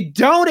 And if you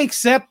don't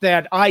accept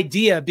that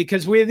idea,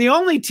 because we're the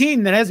only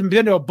team that hasn't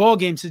been to a bowl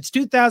game since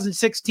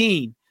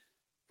 2016,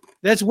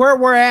 That's where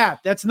we're at.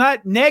 That's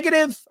not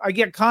negative. I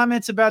get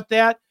comments about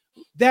that.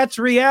 That's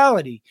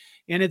reality.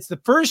 And it's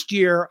the first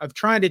year of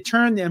trying to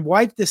turn and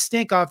wipe the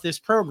stink off this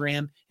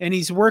program. And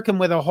he's working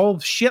with a whole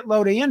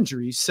shitload of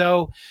injuries.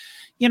 So,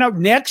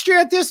 next year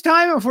at this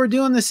time, if we're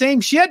doing the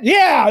same shit,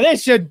 yeah, they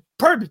should,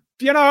 Burden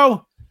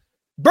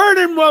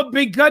won't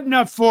be good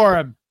enough for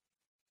him.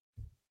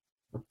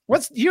 Do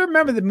you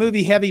remember the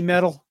movie Heavy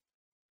Metal?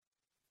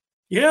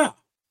 Yeah.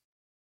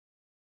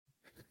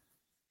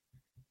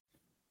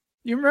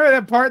 You remember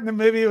that part in the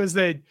movie? It was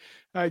the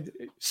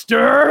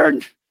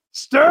Stern,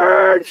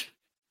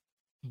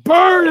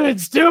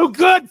 Burden's too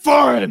good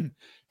for him.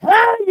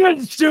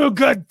 Hanging's too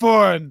good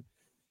for him.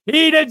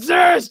 He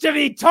deserves to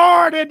be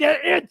torn into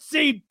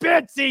itsy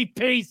bitsy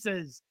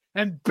pieces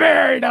and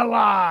buried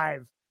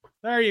alive.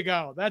 There you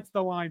go. That's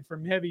the line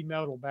from Heavy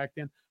Metal back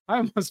then. I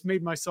almost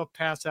made myself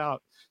pass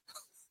out.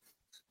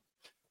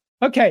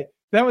 Okay,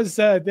 that was,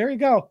 there you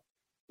go.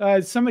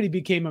 Somebody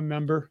became a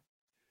member.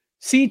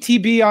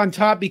 CTB on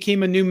top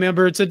became a new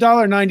member. It's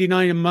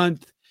 $1.99 a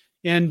month.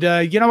 And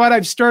you know what?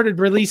 I've started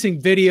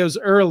releasing videos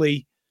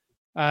early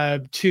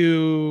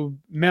to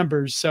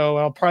members. So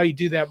I'll probably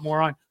do that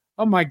more on.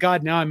 Oh my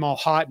God, now I'm all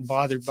hot and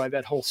bothered by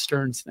that whole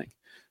Stearns thing.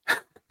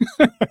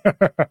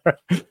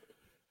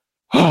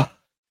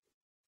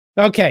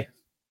 Okay,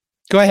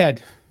 go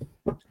ahead.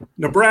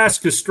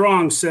 Nebraska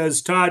Strong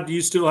says, Todd, do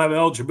you still have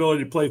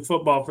eligibility to play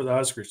football for the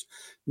Huskers?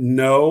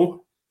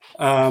 No.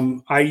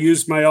 I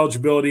used my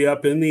eligibility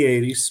up in the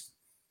 80s.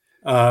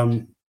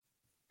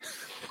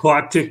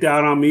 Clock ticked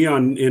out on me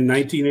in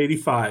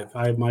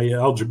 1985. My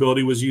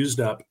eligibility was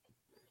used up.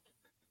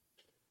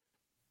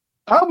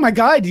 Oh my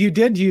God, you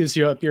did use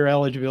your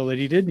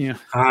eligibility, didn't you?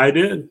 I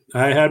did.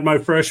 I had my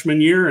freshman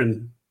year,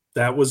 and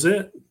that was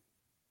it.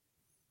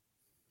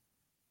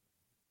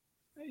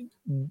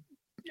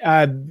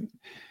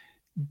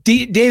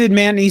 David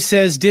Manny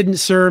says, didn't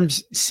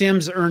Sims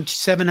earn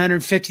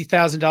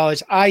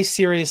 $750,000? I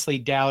seriously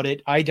doubt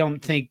it. I don't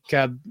think.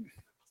 All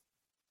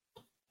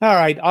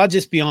right, I'll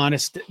just be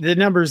honest. The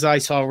numbers I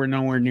saw were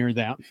nowhere near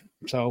that.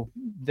 So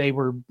they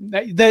were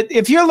that.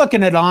 If you're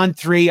looking at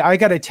On3, I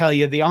got to tell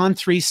you, the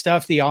On3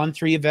 stuff, the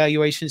On3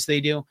 evaluations they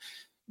do,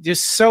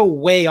 just so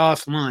way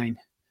offline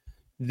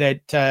that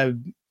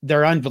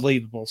they're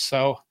unbelievable.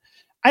 So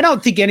I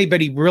don't think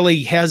anybody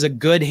really has a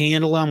good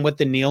handle on what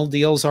the nil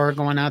deals are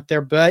going out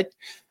there, but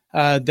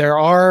there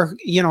are,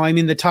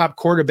 the top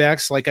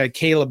quarterbacks like a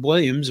Caleb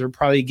Williams are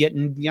probably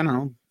getting,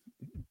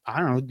 I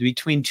don't know,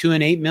 between $2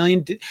 and $8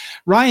 million.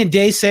 Ryan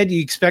Day said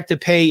you expect to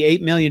pay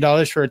 $8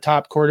 million for a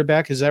top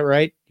quarterback. Is that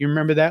right? You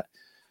remember that?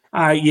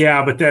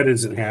 Yeah, but that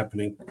isn't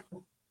happening.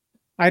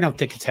 I don't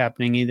think it's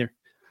happening either.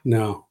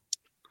 No.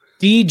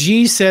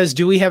 DG says,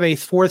 do we have a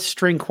fourth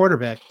string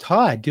quarterback?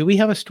 Todd, do we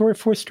have a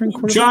fourth string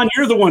quarterback? John,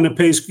 you're the one that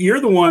pays.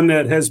 You're the one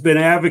that has been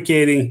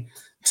advocating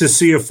to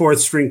see a fourth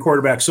string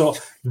quarterback. So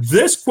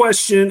this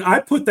question,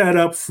 I put that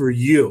up for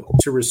you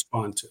to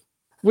respond to.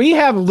 We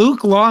have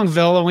Luke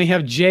Longville and we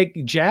have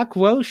Jack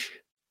Walsh.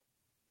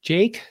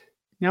 Jake?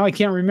 Now I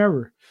can't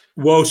remember.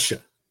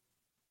 Wosha.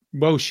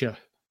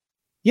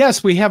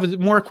 Yes, we have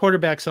more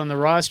quarterbacks on the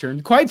roster.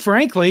 And quite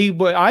frankly,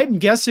 I'm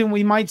guessing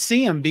we might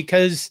see him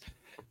because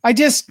I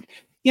just,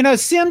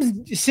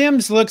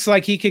 Sims looks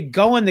like he could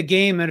go in the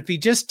game. And if he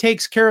just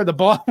takes care of the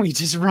ball, we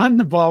just run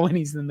the ball when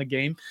he's in the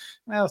game.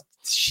 Well,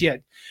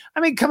 shit.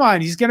 I mean, come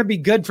on. He's going to be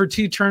good for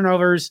 2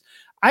 turnovers.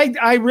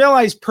 I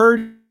realize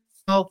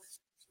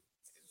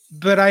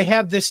but I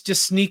have this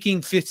just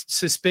sneaking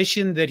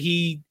suspicion that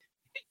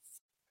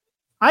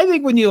I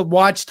think when you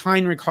watched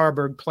Heinrich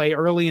Harburg play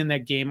early in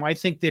that game, I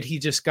think that he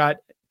just got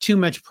too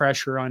much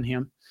pressure on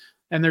him.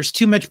 And there's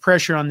too much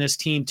pressure on this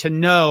team to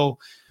know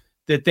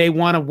that they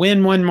want to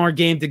win one more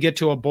game to get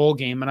to a bowl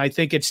game. And I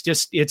think it's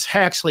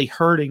actually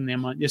hurting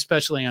them,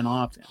 especially on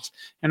offense.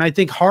 And I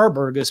think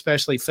Harburg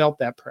especially felt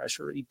that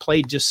pressure. He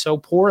played just so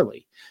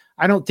poorly.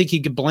 I don't think he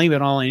could blame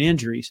it all on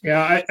injuries.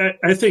 Yeah,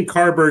 I think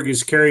Harburg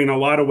is carrying a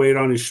lot of weight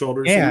on his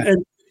shoulders. Yeah.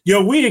 And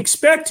we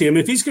expect him,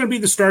 if he's going to be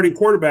the starting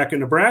quarterback in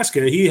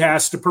Nebraska, he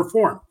has to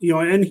perform,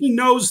 and he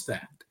knows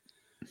that.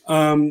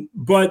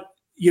 But,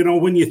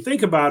 when you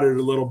think about it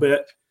a little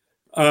bit,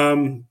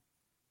 I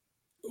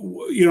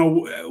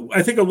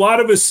think a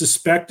lot of us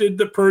suspected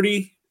that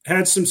Purdy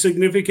had some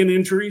significant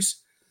injuries.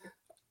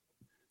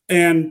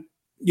 And,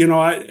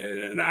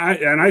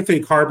 I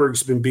think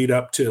Harburg's been beat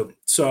up too.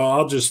 So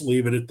I'll just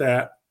leave it at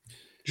that.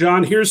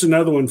 John, here's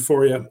another one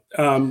for you.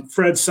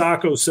 Fred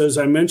Sacco says,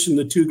 I mentioned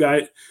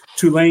the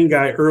Tulane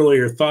guy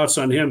earlier. Thoughts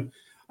on him?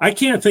 I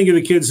can't think of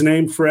the kid's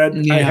name,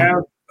 Fred.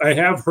 Yeah. I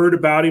have heard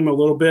about him a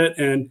little bit,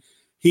 and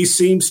he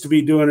seems to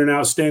be doing an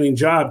outstanding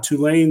job.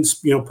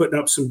 Tulane's, putting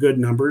up some good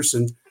numbers.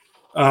 And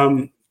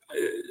I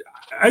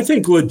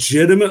think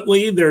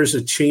legitimately there's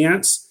a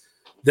chance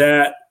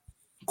that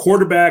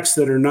quarterbacks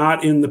that are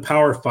not in the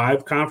Power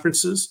 5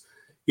 conferences,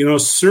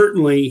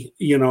 certainly,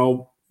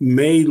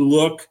 may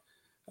look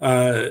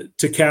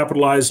to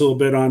capitalize a little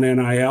bit on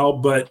NIL,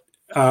 but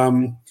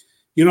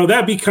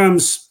that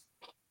becomes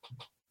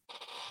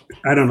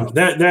I don't know.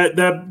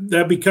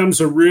 That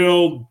becomes a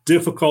real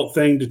difficult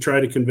thing to try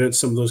to convince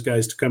some of those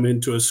guys to come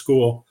into a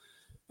school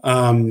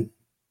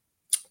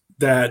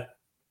that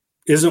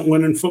isn't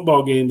winning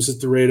football games at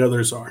the rate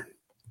others are.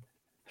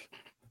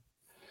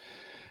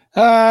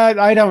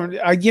 I don't.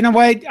 You know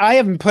what? I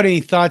haven't put any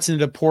thoughts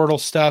into portal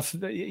stuff.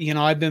 You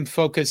know, I've been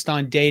focused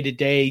on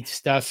day-to-day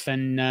stuff,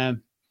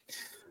 and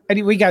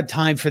we got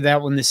time for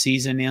that when the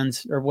season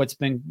ends, or what's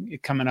been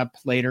coming up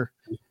later.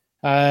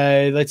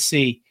 Let's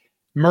see.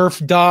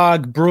 Murph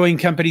Dog Brewing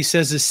Company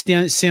says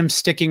the Sims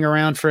sticking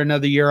around for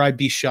another year. I'd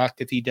be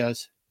shocked if he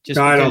does.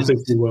 No, I don't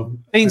think he will.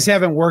 Things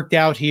haven't worked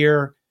out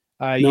here.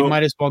 You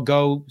might as well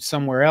go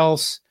somewhere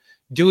else.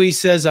 Dewey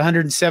says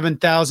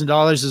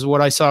 $107,000 is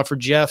what I saw for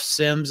Jeff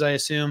Sims, I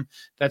assume.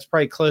 That's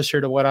probably closer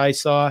to what I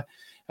saw.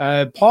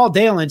 Paul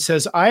Dalen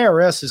says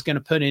IRS is going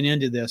to put an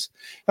end to this.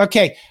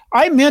 Okay,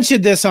 I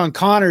mentioned this on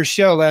Connor's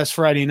show last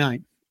Friday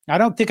night. I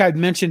don't think I've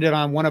mentioned it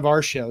on one of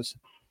our shows.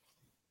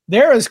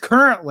 There is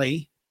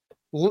currently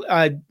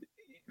a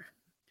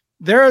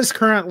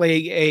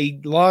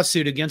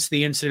lawsuit against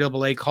the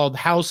NCAA called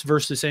House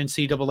versus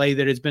NCAA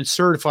that has been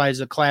certified as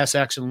a class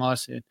action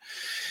lawsuit.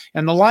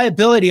 And the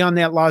liability on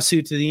that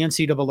lawsuit to the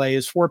NCAA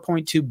is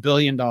 $4.2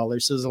 billion.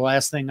 This is the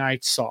last thing I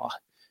saw.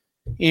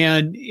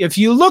 And if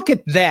you look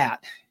at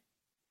that,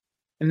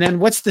 and then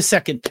what's the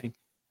second thing?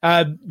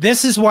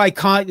 This is why,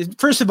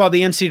 first of all,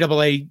 the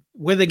NCAA,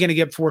 where are they going to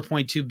get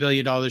 $4.2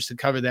 billion to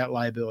cover that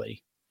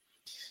liability?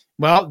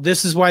 Well,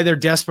 this is why they're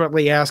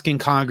desperately asking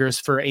Congress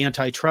for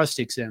antitrust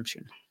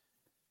exemption.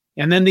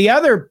 And then the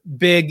other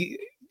big,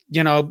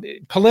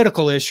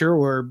 political issue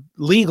or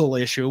legal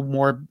issue,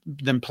 more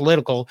than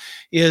political,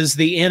 is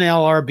the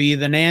NLRB,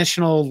 the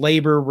National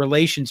Labor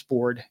Relations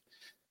Board,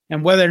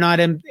 and whether or not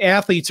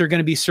athletes are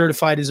going to be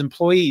certified as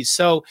employees.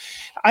 So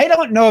I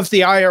don't know if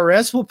the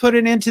IRS will put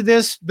an end to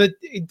this, but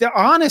the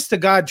honest to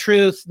God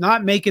truth,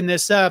 not making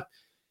this up,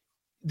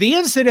 the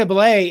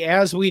NCAA,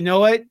 as we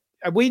know it,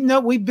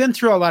 we've been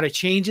through a lot of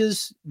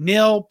changes,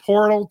 nil,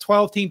 portal,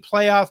 12-team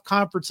playoff,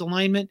 conference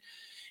alignment.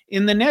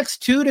 In the next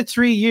 2 to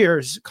 3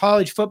 years,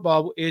 college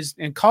football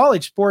and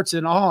college sports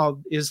in all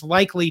is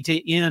likely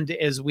to end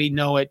as we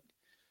know it,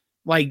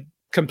 like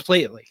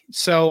completely.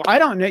 So I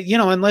don't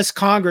know, unless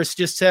Congress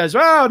just says,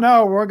 oh,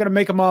 no, we're going to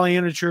make them all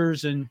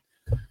amateurs and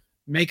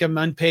make them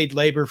unpaid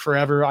labor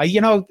forever.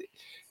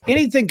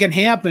 Anything can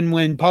happen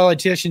when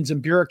politicians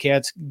and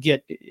bureaucrats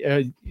get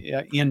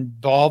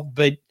involved,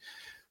 but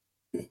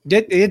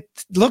it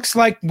looks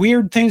like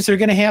weird things are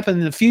going to happen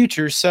in the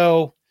future.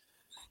 So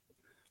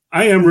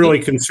I am really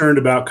concerned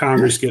about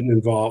Congress getting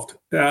involved.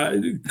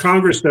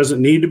 Congress doesn't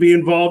need to be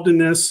involved in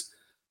this.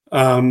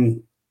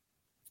 I'm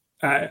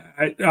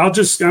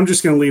just going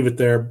to leave it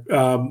there.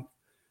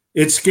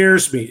 It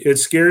scares me. It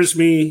scares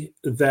me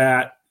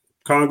that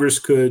Congress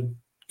could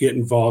get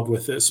involved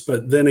with this.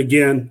 But then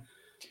again,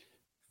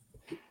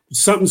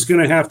 something's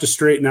going to have to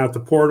straighten out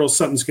the portal.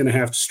 Something's going to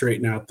have to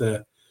straighten out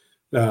the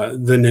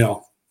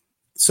nil.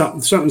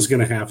 Something's going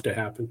to have to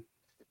happen.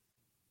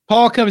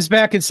 Paul comes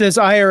back and says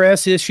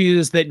IRS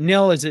issues that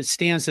nil as it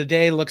stands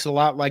today looks a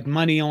lot like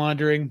money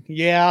laundering.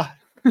 Yeah,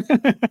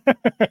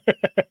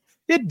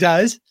 it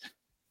does.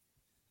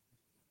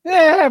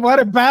 Yeah, what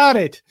about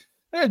it?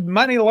 There's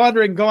money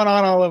laundering going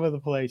on all over the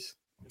place.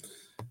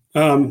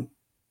 Blaine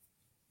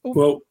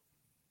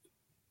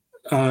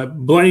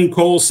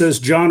Cole says,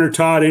 John or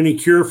Todd, any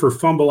cure for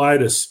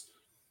fumbleitis?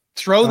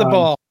 Throw the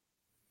ball.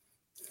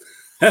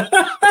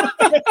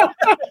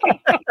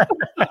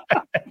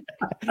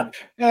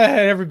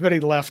 Everybody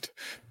left.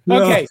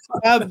 Okay,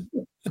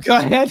 go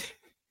ahead.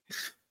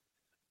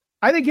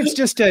 I think it's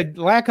just a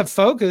lack of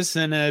focus,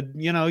 and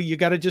you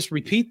got to just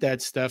repeat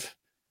that stuff.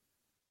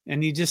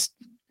 And you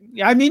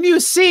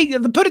see,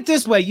 put it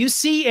this way, you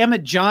see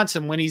Emmett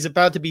Johnson when he's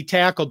about to be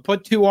tackled,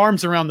 put two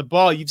arms around the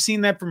ball. You've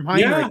seen that from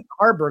Heinrich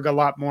Harburg a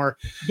lot more.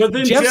 But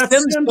then Jeff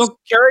Sims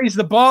carries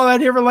the ball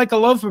out here like a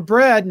loaf of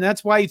bread, and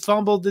that's why he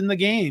fumbled in the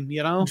game,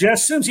 Jeff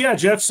Sims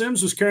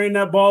was carrying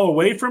that ball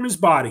away from his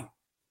body.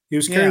 He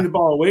was carrying the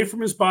ball away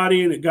from his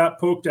body, and it got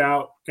poked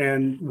out,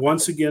 and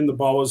once again, the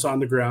ball was on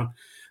the ground.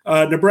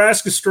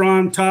 Nebraska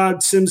strong,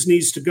 Todd, Sims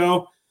needs to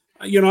go.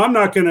 I'm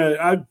not going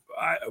to –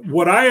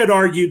 what I had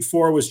argued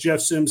for was Jeff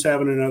Sims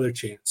having another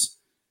chance.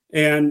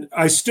 And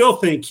I still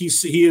think he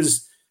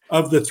is,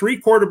 of the three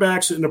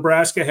quarterbacks that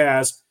Nebraska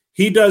has,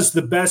 he does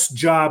the best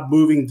job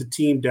moving the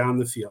team down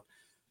the field.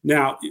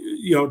 Now,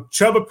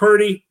 Chubba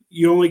Purdy,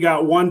 you only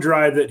got one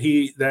drive that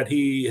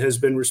he has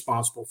been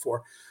responsible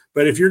for.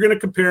 But if you're going to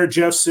compare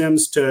Jeff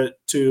Sims to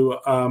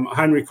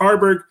Heinrich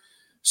Harburg,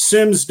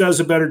 Sims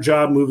does a better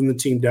job moving the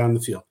team down the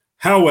field.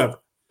 However,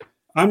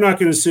 I'm not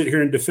going to sit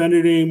here and defend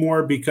it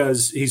anymore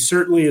because he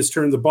certainly has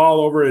turned the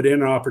ball over at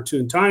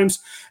inopportune times,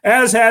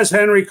 as has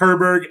Heinrich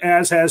Harburg,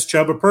 as has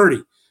Chubba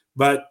Purdy.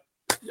 But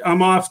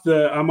I'm off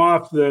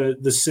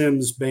the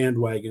Sims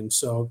bandwagon.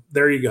 So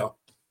there you go.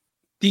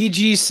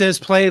 DG says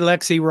play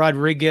Lexi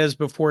Rodriguez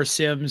before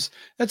Sims.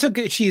 That's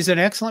okay. She's an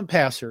excellent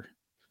passer.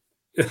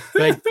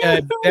 But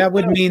that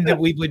would mean that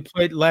we would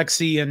put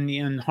Lexi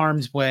in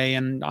harm's way.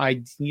 And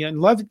I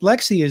love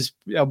Lexi is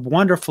a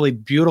wonderfully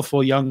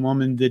beautiful young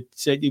woman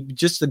that's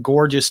just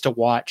gorgeous to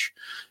watch.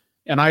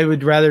 And I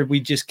would rather we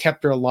just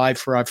kept her alive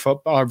for our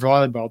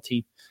volleyball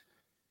team.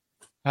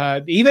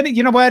 Even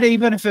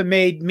if it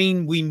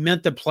mean we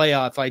meant the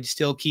playoff, I'd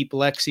still keep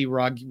Lexi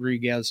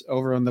Rodriguez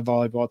over on the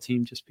volleyball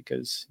team just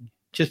because.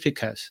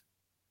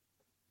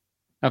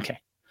 Okay.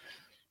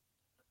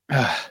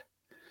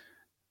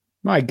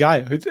 My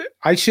God,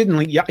 I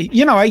shouldn't.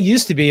 I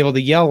used to be able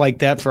to yell like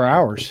that for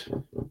hours.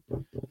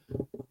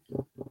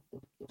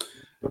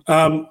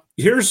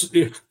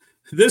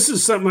 This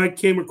is something I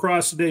came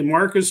across today.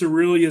 Marcus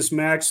Aurelius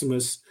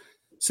Maximus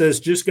says,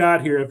 just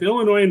got here. If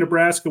Illinois and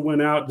Nebraska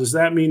went out, does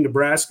that mean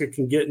Nebraska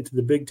can get into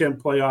the Big Ten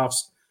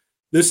playoffs?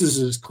 This is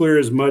as clear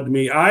as mud to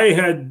me.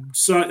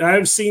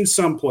 I've seen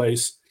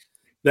someplace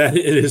that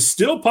it is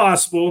still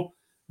possible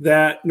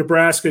that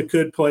Nebraska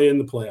could play in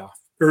the playoff,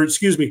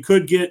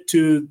 could get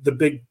to the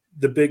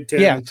Big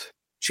Ten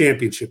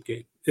championship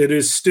game. It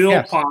is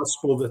still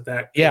possible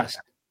that. Yes.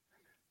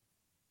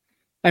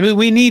 I mean,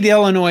 we need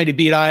Illinois to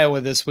beat Iowa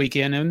this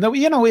weekend. And,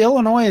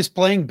 Illinois is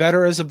playing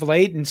better as of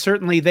late, and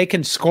certainly they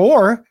can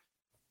score.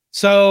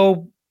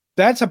 So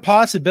that's a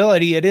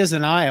possibility. It is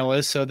in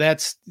Iowa, so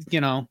that's,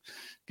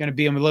 going to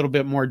be a little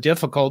bit more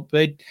difficult.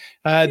 But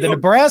the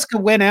Nebraska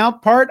win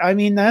out part, I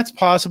mean, that's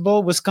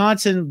possible.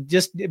 Wisconsin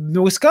got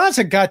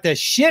the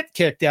shit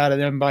kicked out of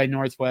them by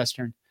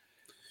Northwestern.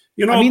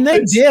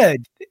 They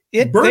did.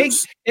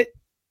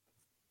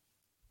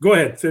 Go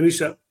ahead,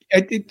 finish up.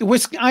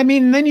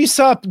 Then you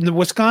saw the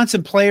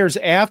Wisconsin players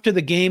after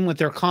the game with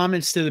their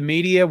comments to the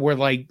media were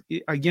like,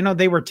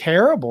 they were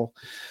terrible.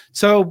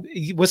 So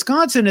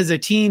Wisconsin is a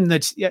team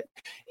that's,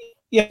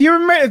 if you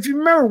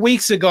remember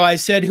weeks ago, I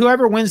said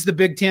whoever wins the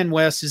Big Ten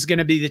West is going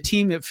to be the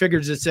team that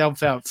figures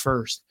itself out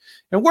first.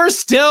 And we're in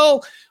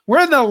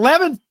the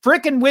 11th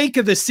freaking week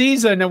of the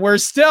season, and we're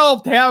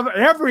still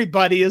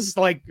everybody is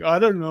like, I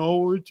don't know,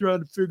 we're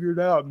trying to figure it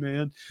out,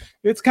 man.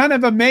 It's kind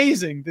of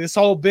amazing, this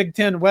whole Big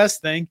Ten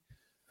West thing.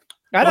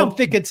 I don't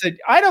think it's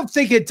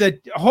a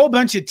whole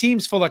bunch of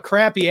teams full of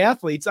crappy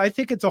athletes. I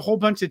think it's a whole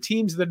bunch of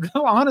teams that,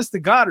 honest to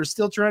God, are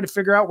still trying to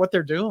figure out what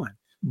they're doing.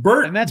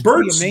 Bert's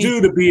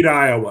due to beat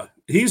Iowa.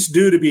 He's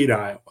due to beat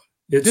Iowa.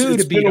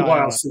 It's been a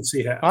while since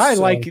he has. I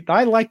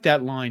like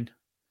that line.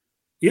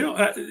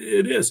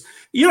 It is.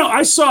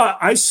 I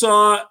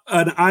saw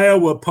an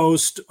Iowa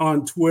post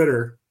on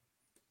Twitter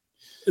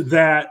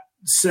that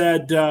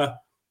said,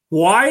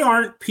 why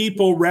aren't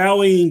people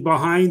rallying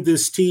behind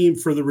this team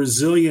for the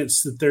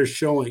resilience that they're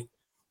showing?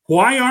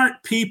 Why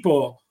aren't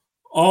people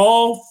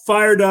all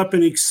fired up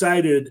and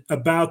excited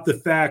about the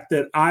fact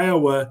that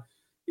Iowa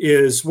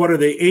is,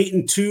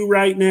 8-2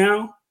 right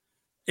now?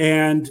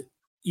 And,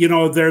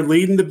 they're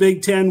leading the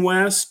Big Ten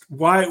West.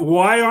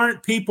 Why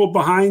aren't people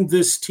behind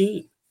this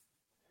team?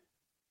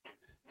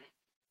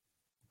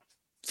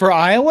 For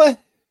Iowa?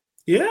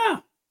 Yeah.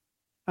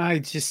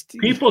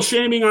 People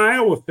shaming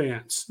Iowa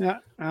fans. Yeah.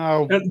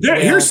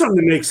 Here's something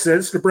that makes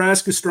sense.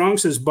 Nebraska Strong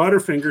says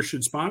Butterfinger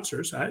should sponsor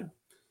us. I'm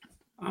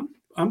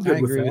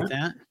good with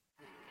that.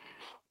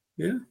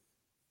 Yeah.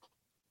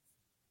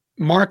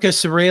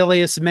 Marcus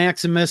Aurelius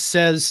Maximus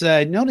says,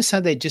 notice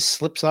how that just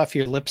slips off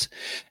your lips.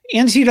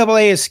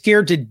 NCAA is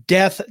scared to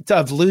death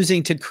of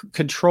losing to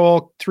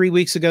control. 3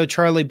 weeks ago,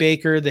 Charlie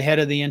Baker, the head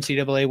of the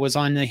NCAA, was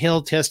on the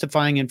Hill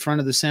testifying in front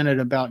of the Senate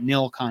about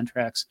nil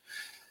contracts.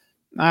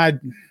 They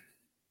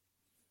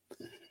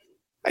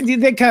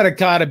kind of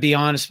got to be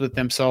honest with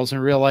themselves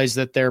and realize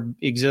that their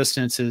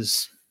existence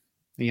is,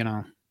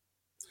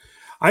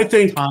 I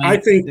think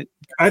the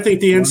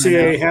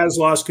NCAA has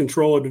lost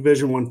control of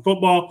Division I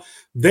football.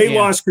 They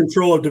lost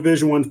control of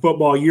Division I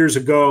football years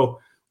ago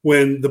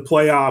when the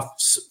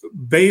playoffs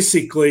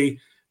basically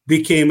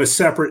became a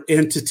separate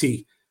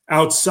entity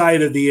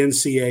outside of the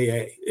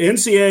NCAA.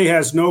 NCAA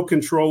has no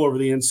control over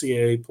the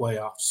NCAA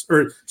playoffs,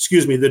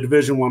 the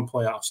Division I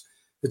playoffs.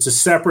 It's a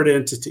separate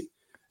entity.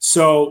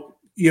 So,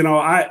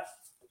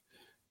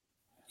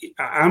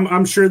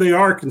 I'm sure they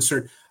are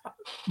concerned.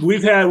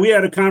 We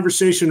had a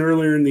conversation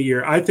earlier in the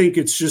year. I think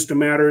it's just a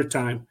matter of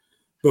time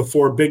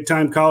before big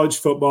time college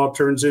football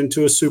turns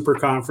into a super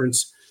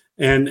conference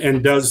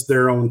and does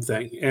their own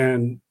thing,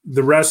 and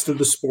the rest of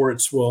the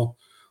sports will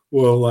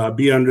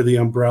be under the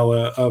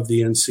umbrella of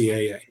the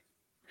NCAA.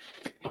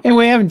 And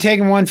we haven't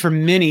taken one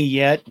from Minnie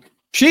yet.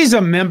 She's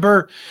a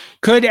member.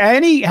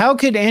 How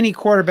could any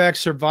quarterback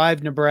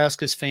survive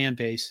Nebraska's fan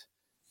base?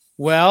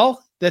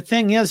 Well, the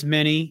thing is,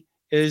 Minnie,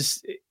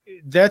 is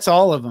that's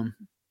all of them.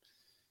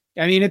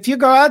 I mean, if you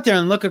go out there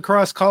and look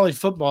across college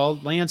football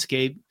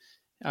landscape,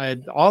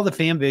 all the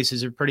fan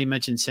bases are pretty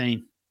much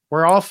insane.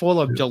 We're all full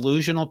of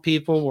delusional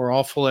people. We're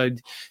all full of,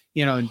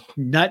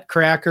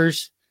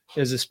 nutcrackers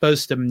as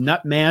opposed to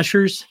nut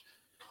mashers.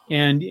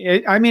 And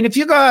I mean, if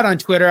you go out on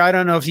Twitter, I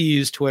don't know if you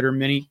use Twitter,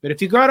 Minnie, but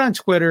if you go out on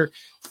Twitter,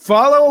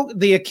 follow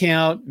the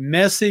account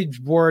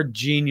Message Board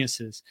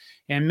Geniuses.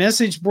 And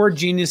Message Board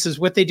Geniuses,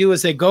 what they do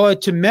is they go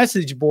out to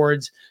message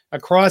boards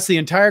across the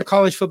entire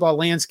college football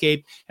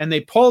landscape, and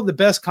they pull the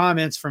best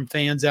comments from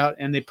fans out,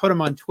 and they put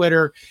them on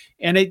Twitter.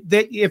 And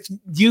if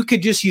you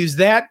could just use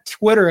that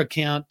Twitter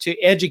account to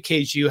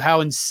educate you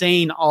how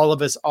insane all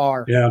of us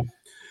are. Yeah.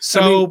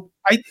 So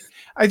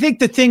I think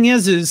the thing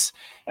is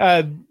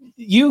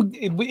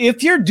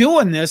if you're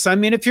doing this, I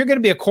mean, if you're going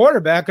to be a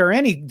quarterback or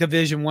any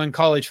Division I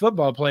college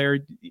football player,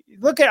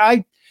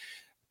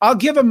 I'll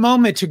give a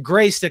moment to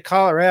grace to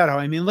Colorado.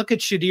 I mean, look at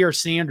Shadir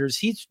Sanders.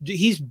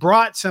 He's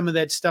brought some of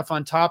that stuff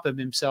on top of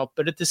himself,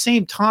 but at the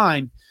same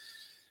time,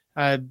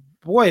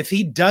 boy, if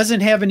he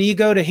doesn't have an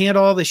ego to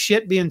handle all the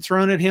shit being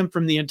thrown at him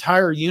from the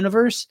entire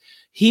universe,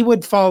 he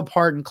would fall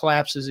apart and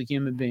collapse as a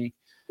human being.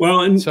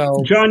 Well, and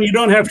so, John, you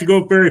don't have to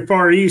go very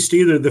far east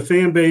either. The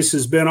fan base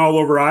has been all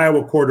over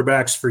Iowa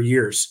quarterbacks for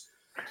years.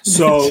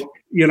 So,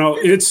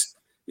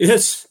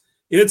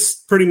 it's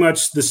pretty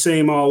much the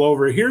same all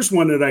over. Here's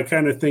one that I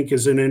kind of think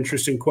is an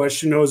interesting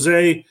question.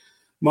 Jose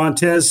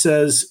Montez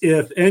says,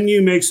 if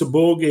NU makes a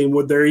bowl game,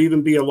 would there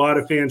even be a lot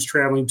of fans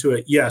traveling to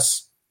it?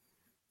 Yes.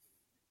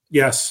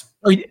 Yes.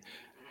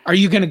 Are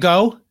you going to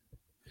go?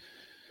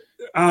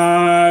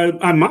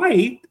 I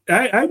might.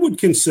 I would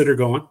consider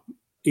going.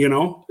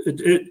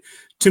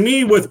 To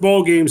me, with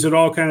bowl games, it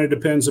all kind of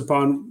depends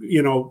upon,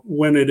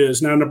 when it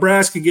is. Now,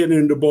 Nebraska getting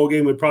into a bowl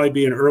game would probably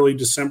be an early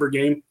December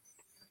game.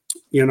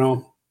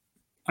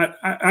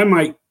 I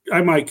might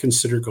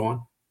consider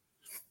going.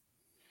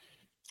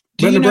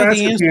 But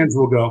Nebraska fans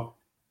will go.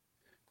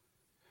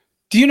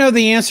 Do you know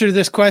the answer to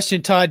this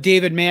question, Todd?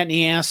 David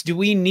Matney asked, do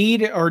we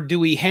need or do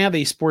we have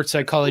a sports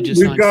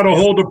psychologist? We've got a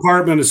whole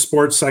department of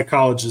sports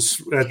psychologists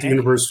at the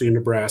University of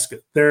Nebraska.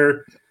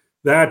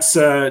 That's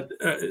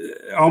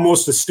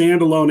almost a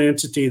standalone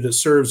entity that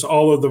serves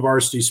all of the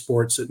varsity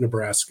sports at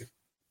Nebraska.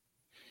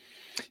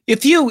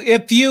 If you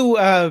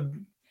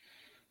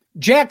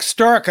Jack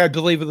Stark, I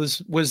believe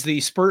it was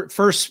the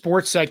first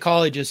sports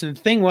psychologist, and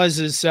the thing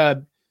is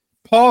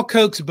Paul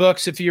Koch's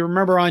books. If you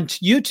remember on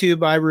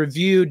YouTube, I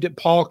reviewed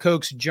Paul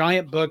Koch's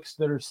giant books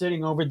that are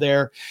sitting over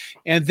there,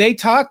 and they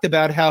talked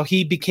about how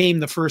he became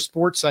the first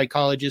sports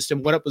psychologist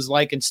and what it was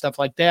like and stuff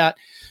like that.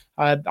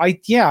 I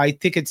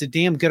think it's a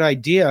damn good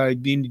idea. I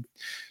mean,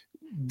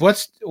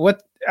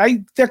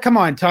 come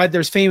on, Todd,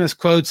 there's famous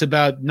quotes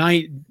about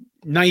 98%.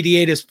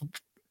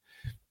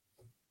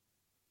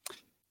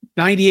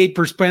 I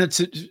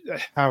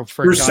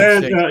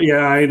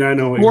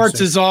know.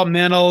 Warts is all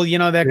mental,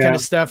 that kind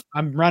of stuff.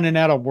 I'm running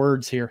out of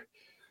words here.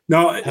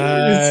 No,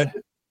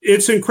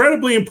 it's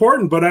incredibly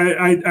important, but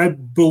I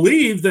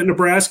believe that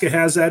Nebraska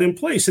has that in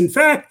place. In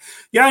fact,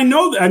 I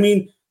know that. I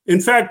mean, in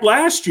fact,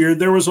 last year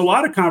there was a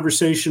lot of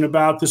conversation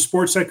about the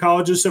sports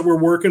psychologists that were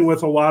working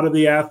with a lot of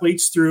the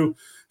athletes through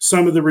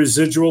some of the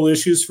residual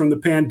issues from the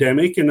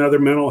pandemic and other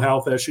mental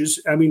health issues.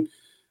 I mean,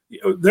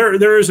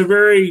 there is a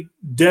very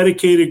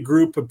dedicated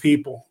group of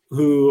people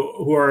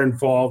who are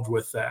involved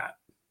with that.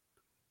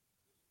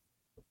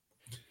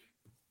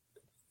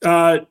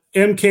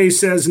 MK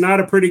says, not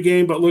a pretty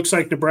game, but looks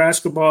like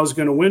Nebraska ball is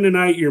going to win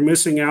tonight. You're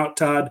missing out,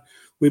 Todd.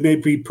 We may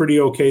be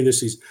pretty okay this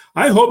season.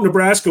 I hope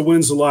Nebraska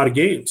wins a lot of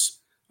games.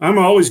 I'm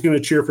always going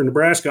to cheer for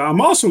Nebraska. I'm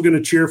also going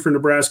to cheer for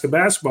Nebraska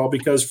basketball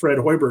because Fred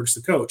Hoiberg's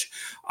the coach.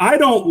 I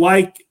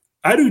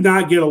do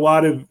not get a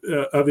lot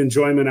of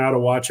enjoyment out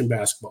of watching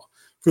basketball.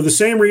 For the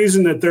same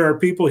reason that there are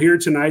people here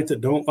tonight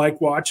that don't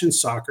like watching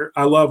soccer.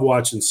 I love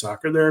watching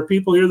soccer. There are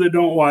people here that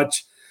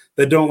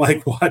don't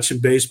like watching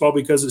baseball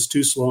because it's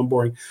too slow and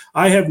boring.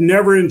 I have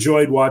never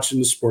enjoyed watching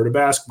the sport of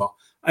basketball.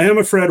 I am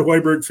a Fred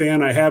Hoiberg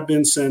fan. I have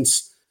been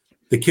since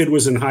the kid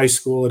was in high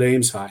school at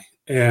Ames High.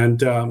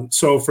 And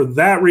so for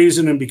that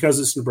reason, and because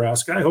it's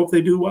Nebraska, I hope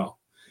they do well.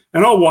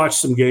 And I'll watch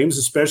some games,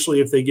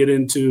 especially if they get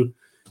into,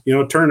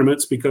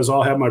 tournaments, because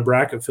I'll have my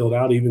bracket filled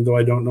out, even though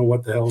I don't know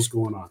what the hell is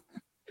going on.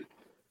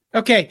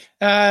 Okay.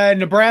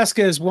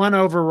 Nebraska has won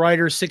over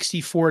Rutgers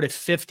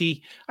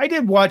 64-50. I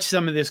did watch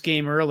some of this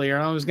game earlier,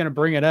 and I was going to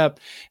bring it up.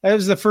 That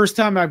was the first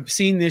time I've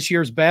seen this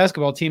year's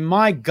basketball team.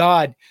 My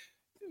God,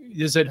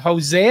 is it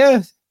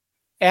Hosea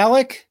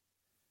Alec?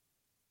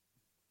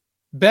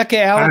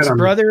 Becca Alec's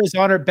brother is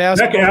on her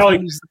basketball Becca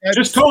Alec,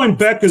 just call him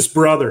Becca's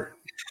brother.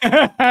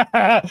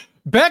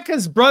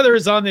 Becca's brother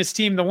is on this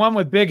team, the one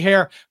with big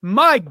hair.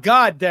 My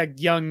God, that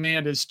young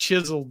man is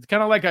chiseled,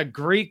 kind of like a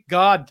Greek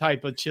god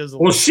type of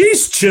chisel. Well,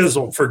 she's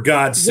chiseled, for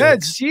God's sake. Yeah,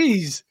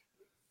 jeez.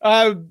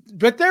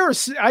 But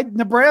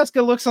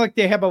Nebraska looks like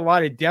they have a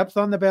lot of depth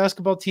on the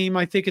basketball team.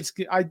 I think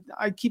I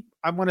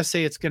want to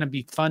say it's going to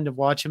be fun to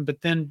watch them,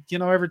 but then,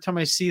 every time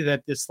I see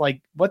that, it's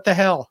like, what the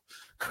hell?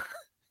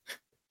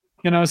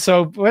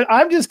 So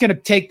I'm just going to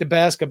take the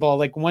basketball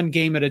like one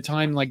game at a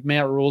time, like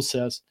Matt Rule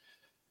says.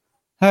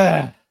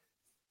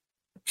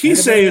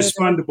 Kisei is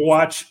fun to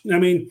watch. I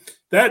mean,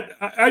 that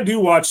I do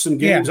watch some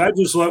games. Yeah. I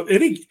just love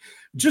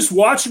just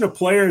watching a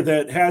player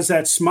that has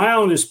that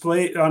smile on his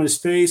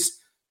face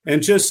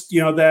and just,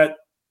 that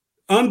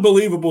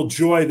unbelievable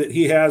joy that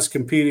he has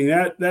competing.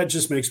 That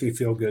just makes me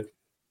feel good.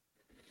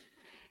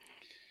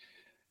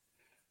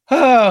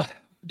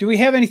 Do we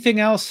have anything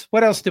else?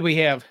 What else do we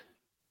have?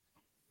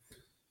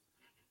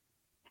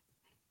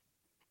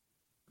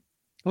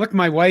 Look,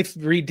 my wife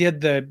redid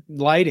the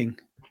lighting.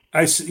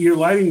 I see your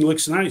lighting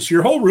looks nice.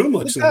 Your whole room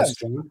looks nice,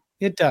 John.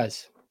 It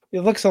does. It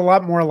looks a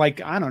lot more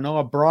like, I don't know,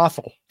 a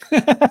brothel.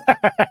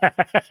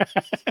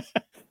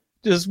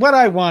 Just what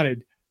I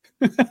wanted.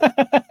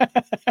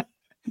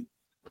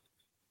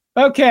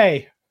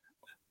 Okay.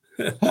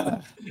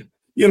 We're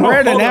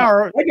at an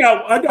hour.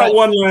 I got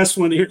one last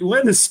one here.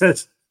 Linda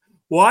says,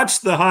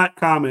 watch the hot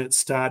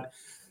comments, Todd.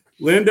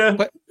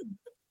 Linda,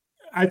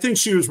 I think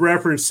she was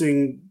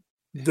referencing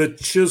the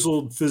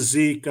chiseled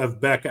physique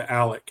of Becca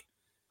Alec.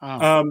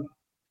 Oh.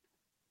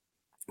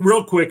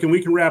 Real quick, and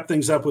we can wrap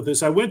things up with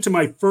this. I went to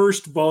my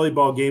first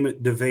volleyball game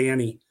at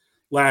Devaney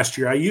last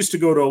year. I used to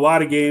go to a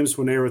lot of games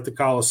when they were at the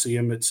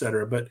Coliseum, et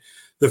cetera, but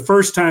the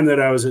first time that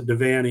I was at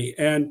Devaney,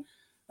 and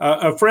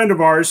a friend of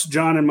ours,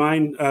 John and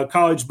mine,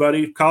 college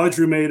buddy, college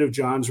roommate of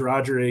John's,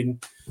 Roger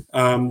Aiden,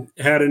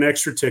 had an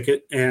extra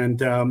ticket,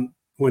 and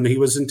when he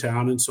was in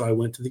town, and so I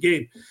went to the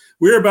game.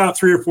 We were about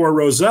 3 or 4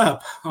 rows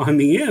up on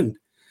the end.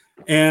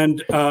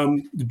 And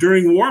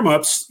during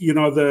warm-ups,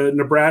 the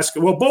Nebraska,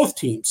 both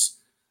teams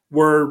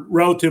were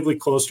relatively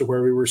close to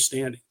where we were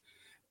standing.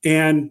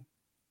 And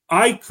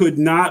I could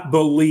not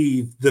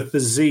believe the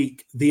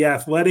physique, the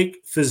athletic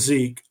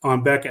physique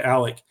on Becca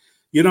Alec.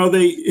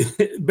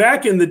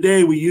 Back in the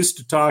day, we used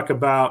to talk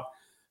about,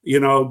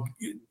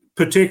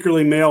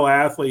 particularly male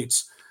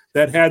athletes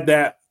that had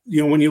that,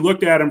 when you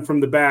looked at them from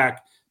the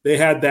back, they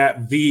had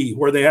that V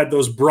where they had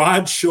those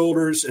broad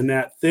shoulders and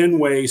that thin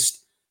waist,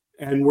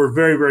 and were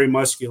very, very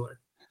muscular.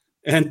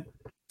 And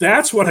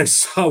that's what I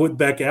saw with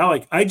Becca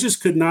Alec. I just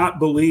could not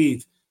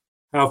believe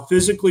how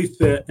physically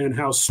fit and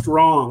how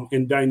strong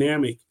and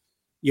dynamic,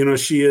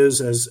 she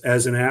is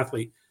as an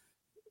athlete.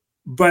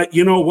 But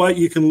you know what?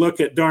 You can look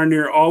at darn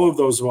near all of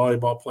those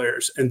volleyball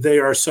players, and they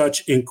are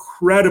such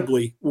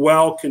incredibly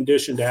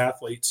well-conditioned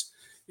athletes.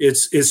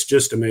 It's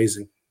just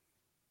amazing.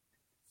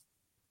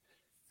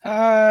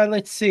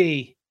 Let's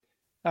see.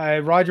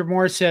 Roger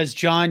Moore says,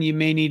 John, you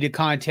may need to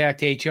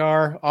contact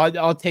HR.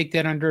 I'll take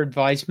that under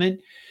advisement.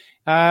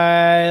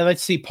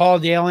 Let's see. Paul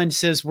Dalen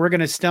says, we're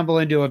going to stumble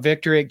into a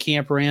victory at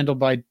Camp Randall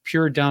by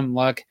pure dumb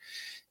luck.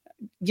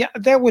 Yeah,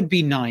 that would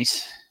be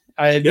nice.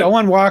 Yep.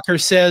 Owen Walker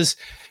says,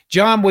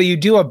 John, will you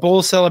do a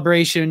bowl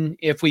celebration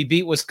if we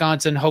beat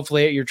Wisconsin,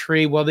 hopefully at your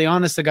tree? Well, the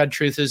honest to God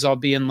truth is I'll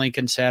be in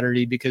Lincoln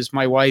Saturday because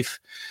my wife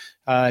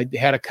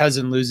had a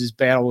cousin lose his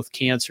battle with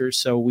cancer.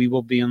 So we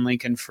will be in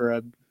Lincoln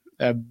for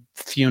a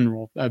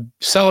funeral, a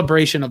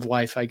celebration of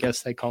life, I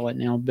guess they call it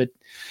now. But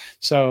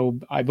so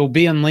I will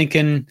be in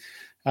Lincoln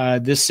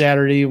this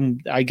Saturday.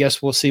 I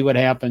guess we'll see what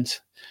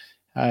happens.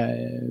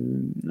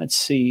 Let's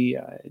see.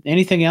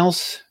 Anything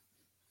else?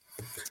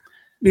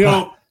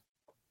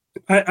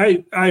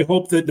 I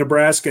hope that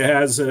Nebraska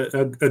has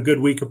a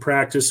good week of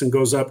practice and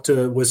goes up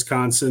to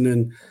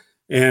Wisconsin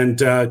and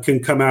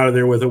can come out of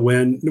there with a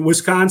win.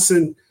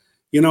 Wisconsin,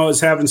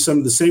 is having some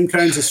of the same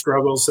kinds of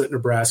struggles that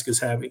Nebraska is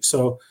having.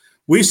 So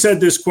we said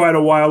this quite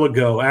a while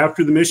ago.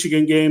 After the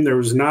Michigan game, there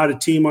was not a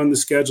team on the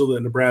schedule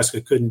that Nebraska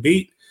couldn't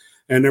beat,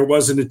 and there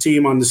wasn't a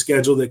team on the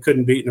schedule that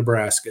couldn't beat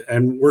Nebraska.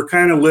 And we're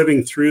kind of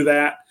living through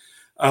that.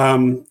 I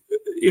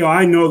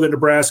know that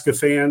Nebraska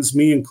fans,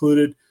 me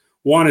included,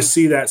 want to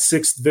see that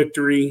 6th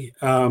victory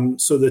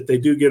so that they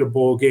do get a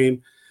bowl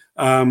game.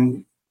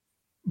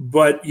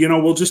 But,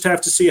 we'll just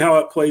have to see how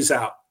it plays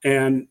out.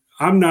 And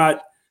I'm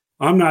not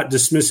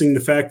dismissing the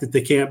fact that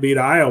they can't beat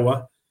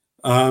Iowa.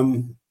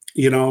 When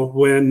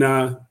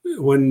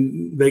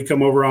they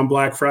come over on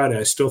Black Friday,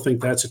 I still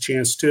think that's a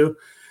chance too,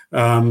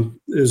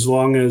 as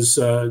long as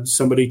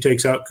somebody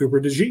takes out Cooper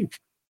DeJean.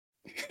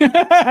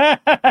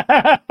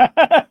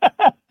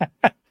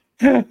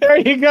 There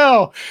you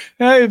go.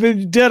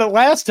 Did it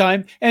last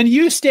time, and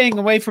you staying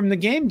away from the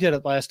game did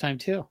it last time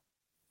too.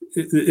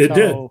 It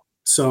did.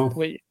 So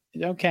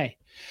okay,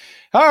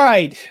 all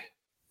right.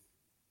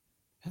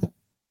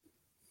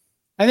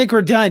 I think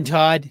we're done,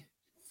 Todd.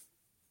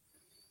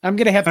 I'm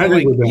going to have to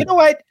link. You know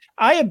what?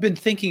 I have been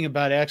thinking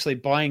about actually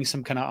buying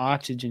some kind of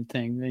oxygen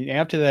thing.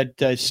 After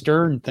that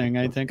Stern thing,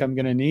 I think I'm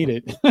going to need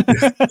it.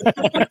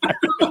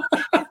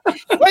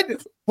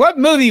 What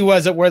movie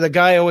was it where the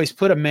guy always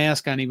put a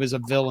mask on? He was a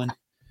villain.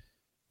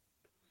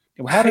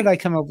 How did I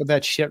come up with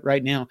that shit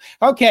right now?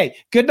 Okay.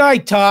 Good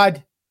night,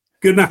 Todd.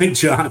 Good night,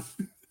 John.